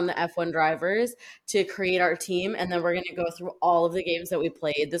teams from the F1 drivers to create our team, and then we're going to go through all of the games that we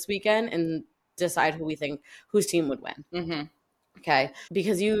played this weekend and decide whose team would win. Okay,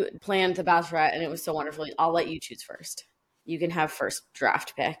 because you planned the Bachelorette and it was so wonderful, I'll let you choose first. You can have first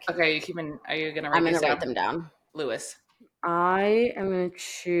draft pick. Okay, are you going to I'm going to write them down. Lewis. I am going to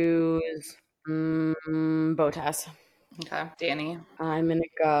choose Bottas. Okay, Danny. I'm going to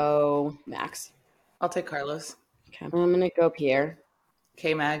go Max. I'll take Carlos. Okay. I'm going to go Pierre.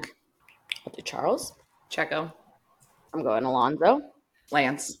 K-Mag. I'll do Charles. Checo. I'm going Alonso.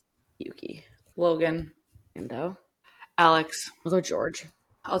 Lance. Yuki. Logan. Endo. Alex. I'll go George.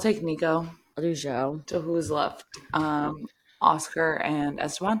 I'll take Nico. I'll do Joe. So who's left? Oscar and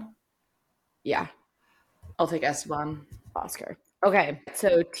Esteban? Yeah. I'll take Esteban. Oscar. Okay.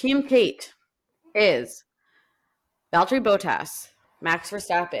 So Team Kate is Valtteri Bottas, Max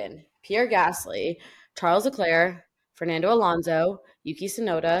Verstappen, Pierre Gasly, Charles Leclerc, Fernando Alonso, Yuki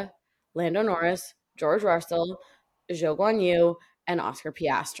Tsunoda, Lando Norris, George Russell, Zhou Guanyu, and Oscar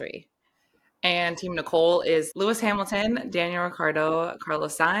Piastri. And Team Nicole is Lewis Hamilton, Daniel Ricciardo,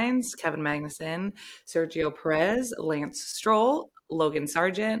 Carlos Sainz, Kevin Magnussen, Sergio Perez, Lance Stroll, Logan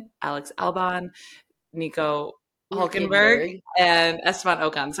Sargent, Alex Albon, Nico Hulkenberg, and Esteban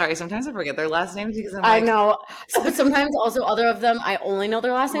Ocon. Sorry, sometimes I forget their last names because I'm like... I know. But sometimes also other of them, I only know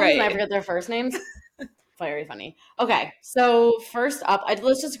their last names and I forget their first names. Very funny. Okay, so first up,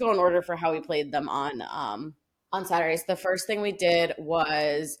 let's just go in order for how we played them on Saturdays. The first thing we did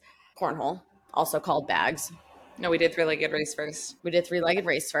was cornhole, also called bags. No, we did three-legged race first.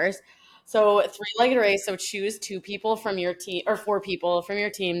 So three-legged race. So choose 2 people from your team or 4 people from your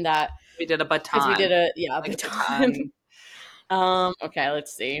team that we did a baton. We did a baton. Okay,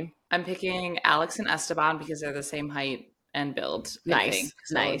 let's see. I'm picking Alex and Esteban because they're the same height and build. Nice.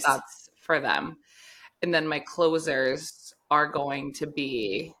 So that's for them. And then my closers are going to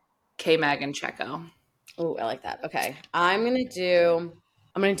be K-Mag and Checo. Oh, I like that. Okay. I'm going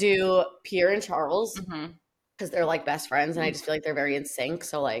to do Pierre and Charles because they're like best friends and I just feel like they're very in sync.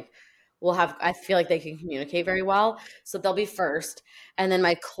 So like I feel like they can communicate very well. So they'll be first. And then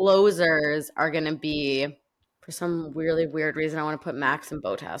my closers are going to be, for some really weird reason, I want to put Max and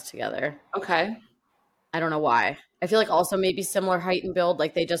Bottas together. Okay. I don't know why. I feel like also maybe similar height and build.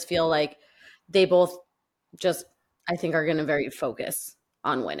 Like they just feel like they both I think are going to very focus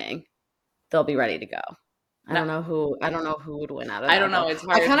on winning. They'll be ready to go. I don't know who would win out of that. I don't know. It's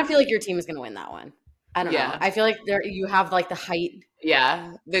hard. I kind of feel like your team is going to win that one. I don't know. I feel like you have like the height.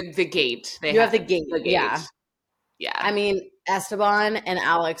 Yeah. The gate. You have the gate. The gate. Yeah. Yeah. I mean, Esteban and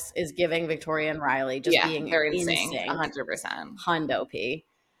Alex is giving Victoria and Riley just being they're in insane. sync. 100%. Hundo P.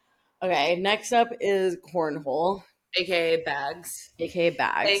 Okay, next up is Cornhole. AKA Bags. AKA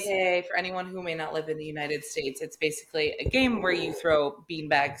Bags. AKA, for anyone who may not live in the United States, it's basically a game where you throw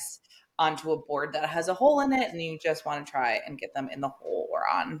beanbags onto a board that has a hole in it, and you just want to try and get them in the hole or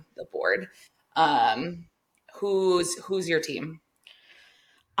on the board. Who's your team?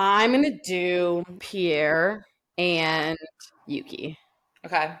 I'm gonna do Pierre and Yuki.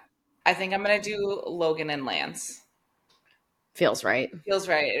 Okay. I think I'm gonna do Logan and Lance. Feels right. Feels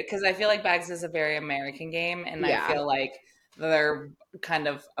right. Because I feel like Bags is a very American game, and I feel like they're kind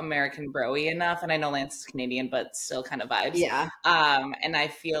of American bro-y enough. And I know Lance is Canadian, but still kind of vibes. Yeah. And I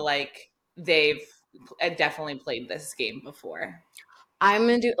feel like they've definitely played this game before. I'm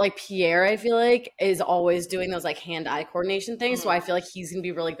gonna do like Pierre. I feel like is always doing those like hand-eye coordination things, so I feel like he's gonna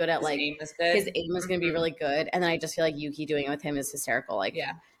be really good at like his aim is gonna be really good, and then I just feel like Yuki doing it with him is hysterical. Like,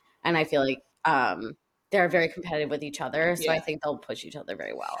 and I feel like they're very competitive with each other, so I think they'll push each other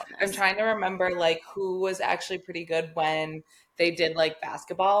very well on this. I'm trying to remember like who was actually pretty good when they did like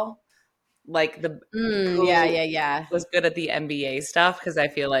basketball, like the was good at the NBA stuff, because I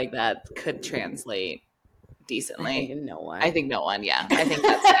feel like that could translate decently. I think no one. Yeah. I think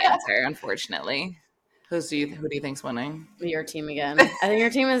that's the answer, unfortunately. Who do you think's winning? Your team again. I think your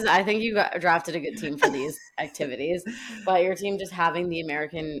team is. I think you drafted a good team for these activities, but your team just having the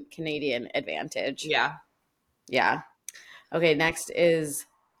American Canadian advantage. Yeah. Okay. Next is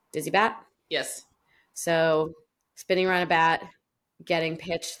Dizzy Bat. Yes. So spinning around a bat, getting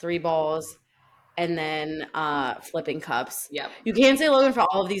pitched 3 balls, and then flipping cups. Yeah. You can't say Logan for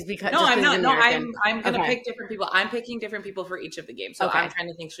all of these because I'm not. No, I'm gonna pick different people. I'm picking different people for each of the games. So I'm trying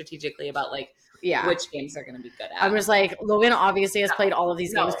to think strategically about like which games they're gonna be good at. I'm just like, Logan obviously has played all of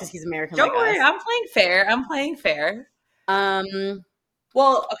these games because he's American. Don't worry, I'm playing fair.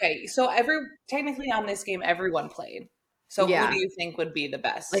 Well, okay, so technically on this game everyone played. So who do you think would be the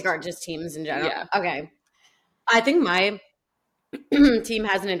best? Like our just teams in general. Yeah. Okay. I think my team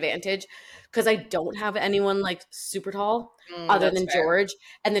has an advantage because I don't have anyone like super tall other than George,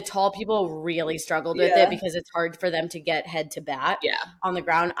 and the tall people really struggled with it because it's hard for them to get head to bat on the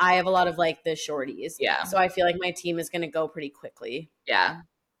ground. I have a lot of like the shorties, so I feel like my team is going to go pretty quickly.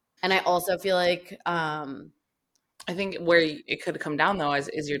 And I also feel like I think where it could come down though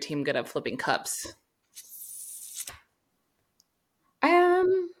is your team good at flipping cups?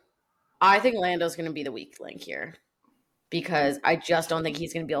 I think Lando's going to be the weak link here, because I just don't think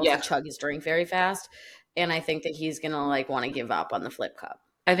he's going to be able to chug his drink very fast. And I think that he's going to like want to give up on the flip cup.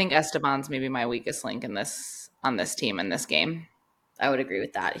 I think Esteban's maybe my weakest link on this team in this game. I would agree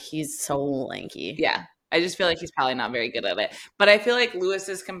with that. He's so lanky. Yeah. I just feel like he's probably not very good at it. But I feel like Lewis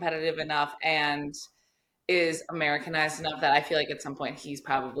is competitive enough and is Americanized enough that I feel like at some point he's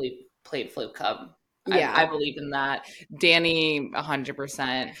probably played flip cup. Yeah. I believe in that. Danny,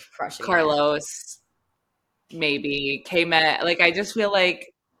 100%. Carlos, maybe. K-Met. Like, I just feel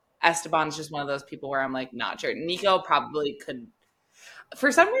like Esteban's just one of those people where I'm like not sure. Nico probably could.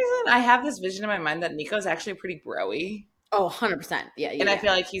 For some reason, I have this vision in my mind that Nico's actually pretty bro-y. Oh, 100%. Yeah. And I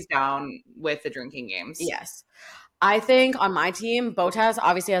feel like he's down with the drinking games. Yes. I think on my team, Botas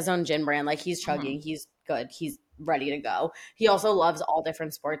obviously has his own gin brand. Like, he's chugging. He's good. He's ready to go. He also loves all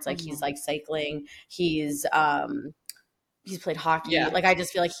different sports. Like, he's like cycling. He's played hockey. Yeah. Like, I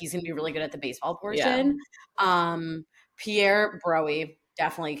just feel like he's going to be really good at the baseball portion. Yeah. Pierre Broey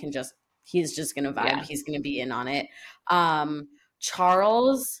definitely can he's just going to vibe. Yeah. He's going to be in on it.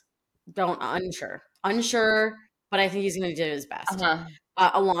 Charles, unsure, but I think he's going to do his best.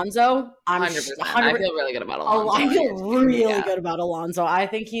 Alonso, I'm 100%. I feel really good about Alonso. I feel really good about Alonso. I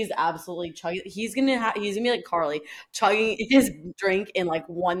think he's absolutely chugging. He's gonna be like Carly, chugging his drink in like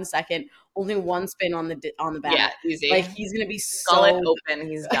 1 second, only one spin on the bat. Yeah, easy. Like, he's gonna be Gullet open.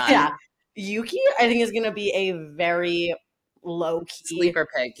 He's done. Yeah, Yuki, I think is gonna be a very low key sleeper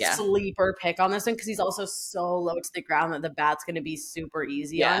pick on this one, because he's also so low to the ground that the bat's gonna be super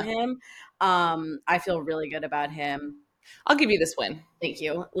easy on him. I feel really good about him. I'll give you this win. Thank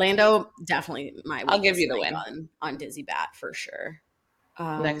you. Lando, definitely my I'll give you the win on Dizzy Bat for sure.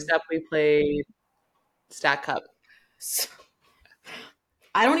 Next up, we play Stack Cup.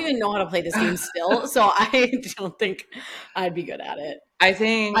 I don't even know how to play this game still, so I don't think I'd be good at it. I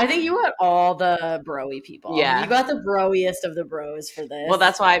think you got all the bro-y people. Yeah. You got the bro-iest of the bros for this. Well,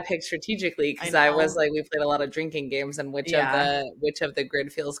 that's why I picked strategically, because I was like, we played a lot of drinking games, and which of the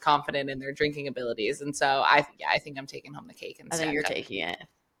grid feels confident in their drinking abilities. And so I think I'm taking home the cake. I think you're taking it.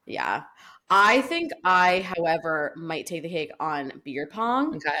 Yeah. I think I, however, might take the cake on beer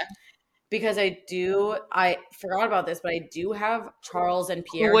pong Okay. because I forgot about this, but I do have Charles and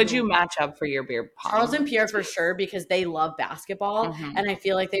Who Pierre would you match up for your beer Charles pong and Pierre for team? sure because they love basketball Mm-hmm. and I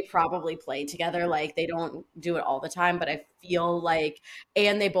feel like they probably play together. Like they don't do it all the time, but I feel like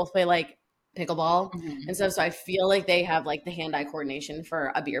and they both play like pickleball. Mm-hmm. And so I feel like they have like the hand-eye coordination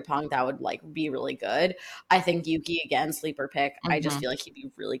for a beer pong that would like be really good. I think Yuki again, sleeper pick. I just Mm-hmm. feel like he'd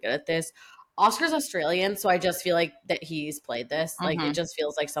be really good at this. Oscar's Australian, so I just feel like that he's played this. Like Mm-hmm. it just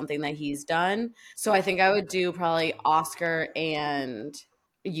feels like something that he's done. So I think I would do probably Oscar and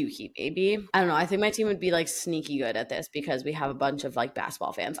Yuki, maybe. I don't know. I think my team would be like sneaky good at this because we have a bunch of like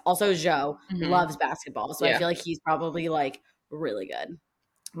basketball fans. Also, Joe Mm-hmm. loves basketball, so I Yeah. feel like he's probably like really good.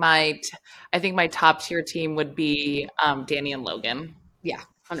 I think my top tier team would be Danny and Logan. Yeah,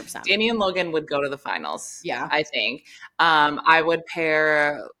 100%. Danny and Logan would go to the finals, Yeah. I think. I would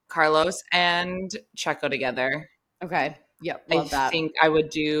pair Carlos and Checo together. Okay. Yep. I Love that. think I would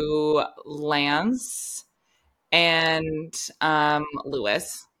do Lance and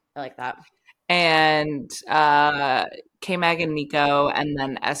Lewis I like that. and K Mag and Nico, and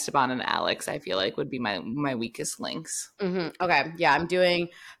then Esteban and Alex. I feel like would be my weakest links. Okay. Yeah, I'm doing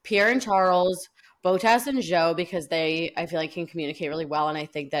Pierre and Charles, Botas and Joe because I feel like can communicate really well, and I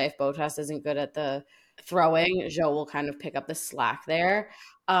think that if Botas isn't good at the throwing, Joe will kind of pick up the slack there.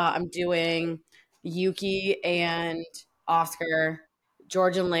 I'm doing Yuki and Oscar,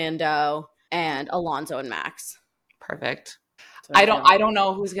 George and Lando, and Alonso and Max. Perfect. That's what I'm I feeling. don't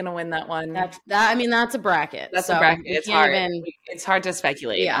know who's gonna win that one. I mean that's a bracket, That's a so bracket. we It's can't hard. even. It's hard to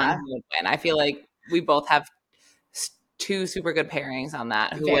speculate on Yeah, who would win. I feel like we both have two super good pairings on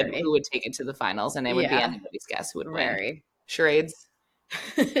that. Who very. would take it to the finals, and it would be Yeah, anybody's guess who would win. very. Charades.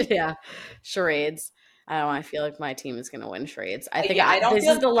 Yeah, charades. I don't know. I feel like my team is going to win charades. I think Yeah, this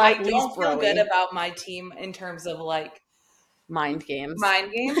is the I least don't feel good broy about my team in terms of like mind games.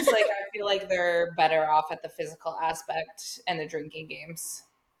 mind games. Like I feel like they're better off at the physical aspect and the drinking games.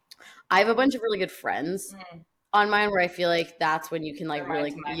 I have a bunch of really good friends Mm. on mine where I feel like that's when you can like They're mind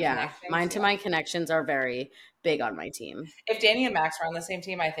really, to mind yeah, connections. mind to Yeah. mind connections are very big on my team. If Danny and Max were on the same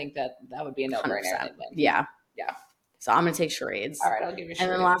team, I think that would be a no-brainer. 100%. They'd win. Yeah. Yeah. So I'm going to take charades. All right, I'll give you And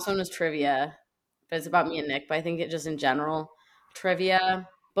charades. then the last one was trivia, but it's about me and Nick. But I think it just in general, trivia.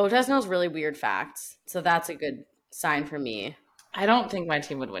 Botas knows really weird facts. So that's a good sign for me. I don't think my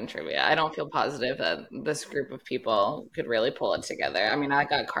team would win trivia. I don't feel positive that this group of people could really pull it together. I mean, I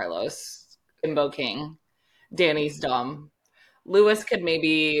got Carlos, Kimbo King, Danny's dumb. Lewis could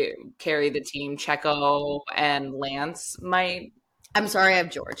maybe carry the team. Checo and Lance might. I'm sorry, I have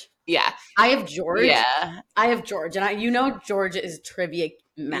George. Yeah. I have George. Yeah. I have George. And George is trivia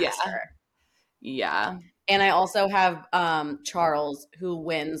master. Yeah. And I also have Charles, who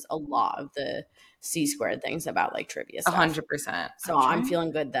wins a lot of the C squared things about like trivia stuff. 100%. So I'm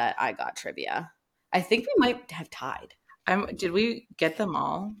feeling good that I got trivia. I think we might have tied. Did we get them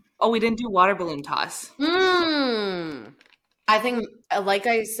all? Oh, we didn't do water balloon toss. I think, like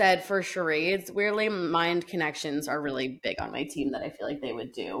I said, for charades, weirdly, mind connections are really big on my team that I feel like they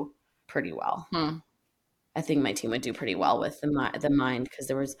would do pretty well. I think my team would do pretty well with the mind because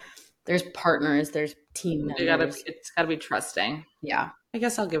there's partners, there's team members. It's got to be trusting. Yeah. I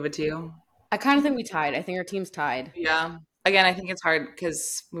guess I'll give it to you. I kind of think we tied. I think our team's tied. Yeah. Again, I think it's hard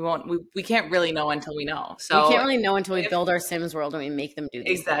because we can't really know until we know. So we can't really know until we build our Sims world and we make them do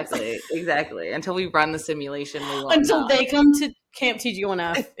these things. Exactly. Until we run the simulation, we won't until know. they come to Camp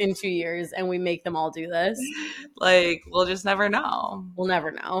TG1F in 2 years and we make them all do this. Like, we'll just never know. We'll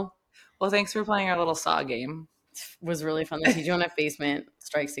never know. Well, thanks for playing our little Saw game. It was really fun. The TG1F basement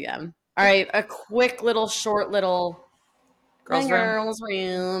strikes again. All right, a quick little short little girls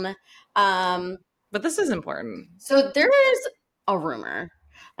room. But this is important. So there is a rumor,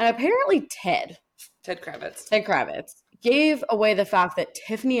 and apparently Ted Kravitz gave away the fact that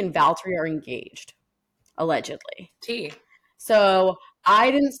Tiffany and Valtteri are engaged, allegedly. So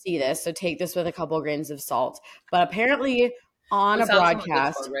I didn't see this, so take this with a couple of grains of salt. But apparently on a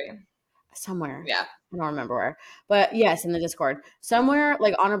broadcast, Discord, right? somewhere, yeah, I don't remember where, but yes, in the Discord, somewhere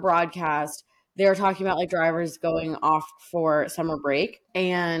like on a broadcast, they were talking about like drivers going off for summer break,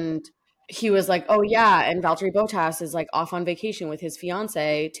 and he was like, "Oh yeah," and Valtteri Bottas is like off on vacation with his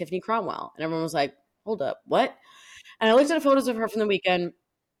fiance Tiffany Cromwell, and everyone was like, "Hold up, what?" And I looked at photos of her from the weekend.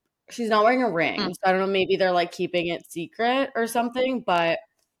 She's not wearing a ring, so I don't know. Maybe they're like keeping it secret or something. But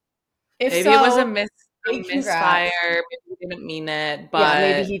if maybe so, it was a big misfire. congrats. Maybe he didn't mean it, but yeah,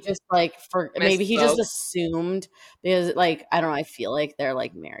 maybe he just like maybe he just misspoke. assumed because like I don't know, I feel like they're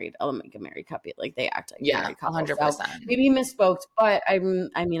like married, like a married couple, like they act like Yeah, married couple. So 100%. maybe he misspoke, but I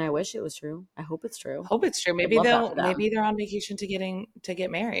mean, I wish it was true. I hope it's true. Hope it's true. I'd Maybe love that for them. maybe they're on vacation to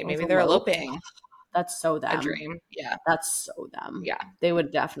get married. Like Maybe they're elope. eloping. That's so them. A dream. Yeah. That's so them. Yeah. They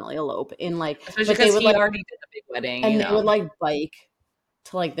would definitely elope in like, especially but they because would he like already did the big wedding, and you they know. would like bike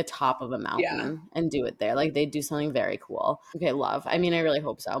to like the top of a mountain and do it there. Like they'd do something very cool. Okay, love. I mean, I really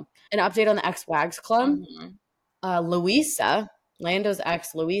hope so. An update on the ex-Wags Club. Louisa, Lando's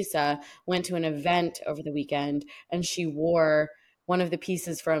ex, Louisa, went to an event over the weekend and she wore one of the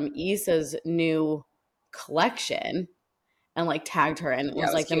pieces from Issa's new collection and like tagged her in. It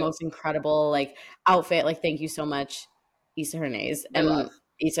was like cute. the most incredible like outfit. Like, thank you so much, Issa Hernandez. And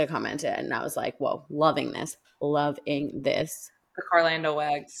Issa commented and I was like, whoa, loving this. The Carlando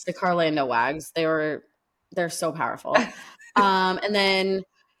Wags. The Carlando Wags. They're so powerful. And then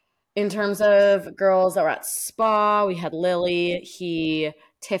in terms of girls that were at spa, we had Lily,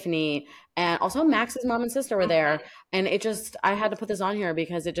 Tiffany, and also Max's mom and sister were there. And I had to put this on here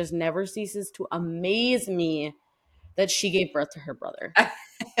because it just never ceases to amaze me that she gave birth to her brother.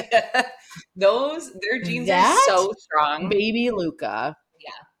 Their genes are so strong. Baby Luca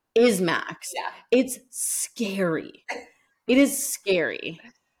is Max. Yeah. It's scary. It is scary.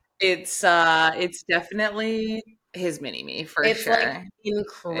 It's definitely his mini-me for sure. It's like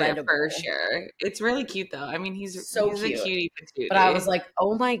incredible. For sure. It's really cute though. I mean, he's cute. A cutie patootie. But I was like,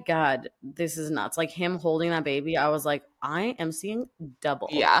 oh my God, this is nuts. Like him holding that baby, I was like, I am seeing double.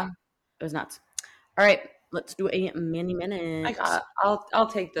 Yeah. It was nuts. All right, let's do a mini minute. I'll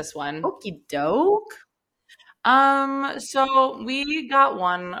take this one. Okie doke. So we got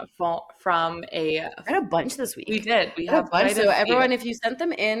one from we got a bunch this week. We did. We have a bunch. So everyone, if you sent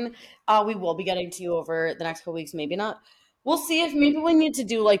them in, we will be getting to you over the next couple weeks. Maybe not. We'll see if maybe we need to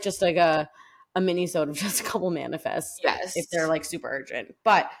do like just like a mini-sode of just a couple manifests. Yes. If they're like super urgent.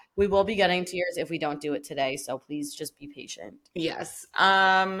 But we will be getting to yours if we don't do it today. So please just be patient. Yes.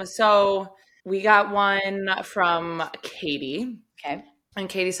 So we got one from Katie. Okay. And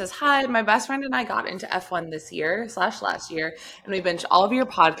Katie says, hi, my best friend and I got into F1 this year / last year, and we binged all of your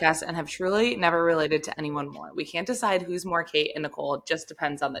podcasts and have truly never related to anyone more. We can't decide who's more Kate and Nicole. It just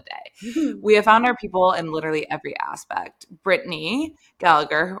depends on the day. We have found our people in literally every aspect. Brittany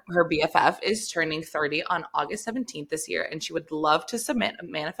Gallagher, her BFF, is turning 30 on August 17th this year, and she would love to submit a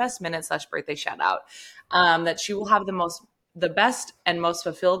manifest minute / birthday shout out that she will have the best and most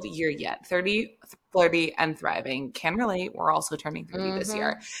fulfilled year yet. 30, flirty, and thriving. Can relate. We're also turning 30 this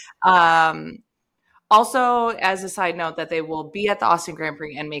year. Also, as a side note, that they will be at the Austin Grand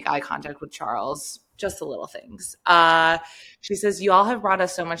Prix and make eye contact with Charles. Just the little things. She says, you all have brought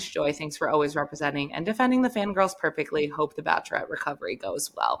us so much joy. Thanks for always representing and defending the fangirls perfectly. Hope the Bachelorette recovery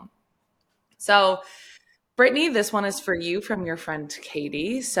goes well. So, Brittany, this one is for you from your friend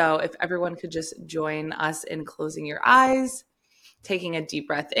Katie. So if everyone could just join us in closing your eyes, taking a deep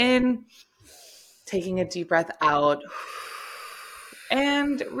breath in, taking a deep breath out,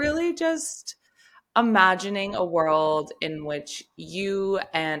 and really just imagining a world in which you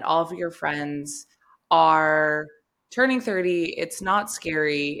and all of your friends are turning 30. It's not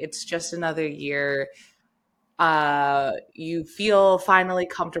scary. It's just another year. You feel finally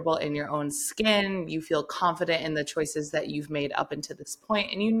comfortable in your own skin. You feel confident in the choices that you've made up until this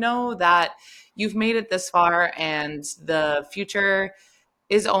point. And you know that you've made it this far and the future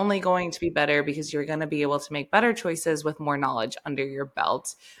is only going to be better because you're going to be able to make better choices with more knowledge under your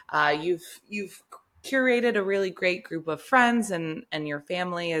belt. You've curated a really great group of friends and your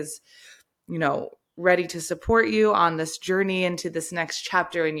family is, ready to support you on this journey into this next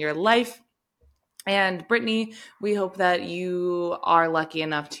chapter in your life. And Brittany, we hope that you are lucky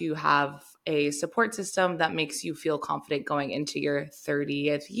enough to have a support system that makes you feel confident going into your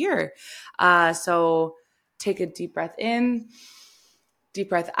 30th year. So take a deep breath in, deep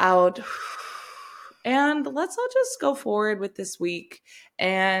breath out, and let's all just go forward with this week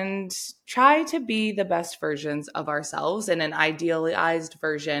and try to be the best versions of ourselves and an idealized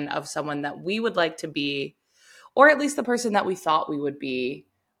version of someone that we would like to be, or at least the person that we thought we would be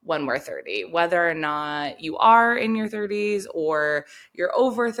when we're 30, whether or not you are in your 30s or you're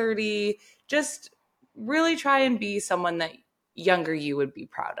over 30, just really try and be someone that younger you would be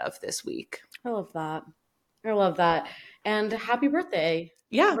proud of this week. I love that. And happy birthday.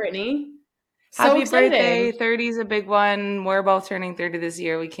 Yeah. Brittany. Happy birthday. 30 is a big one. We're both turning 30 this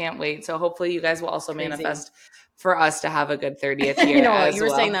year. We can't wait. So hopefully you guys will also manifest for us to have a good 30th year. You were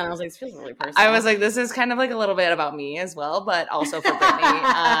saying that, and I was like, this feels really personal. I was like, this is kind of like a little bit about me as well, but also for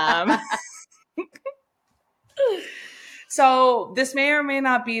Brittany. So this may or may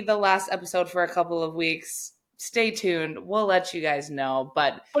not be the last episode for a couple of weeks. Stay tuned. We'll let you guys know.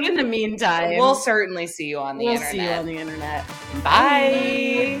 But in the meantime, we'll certainly see you on the internet. We'll see you on the internet.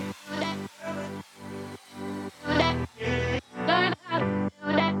 Bye.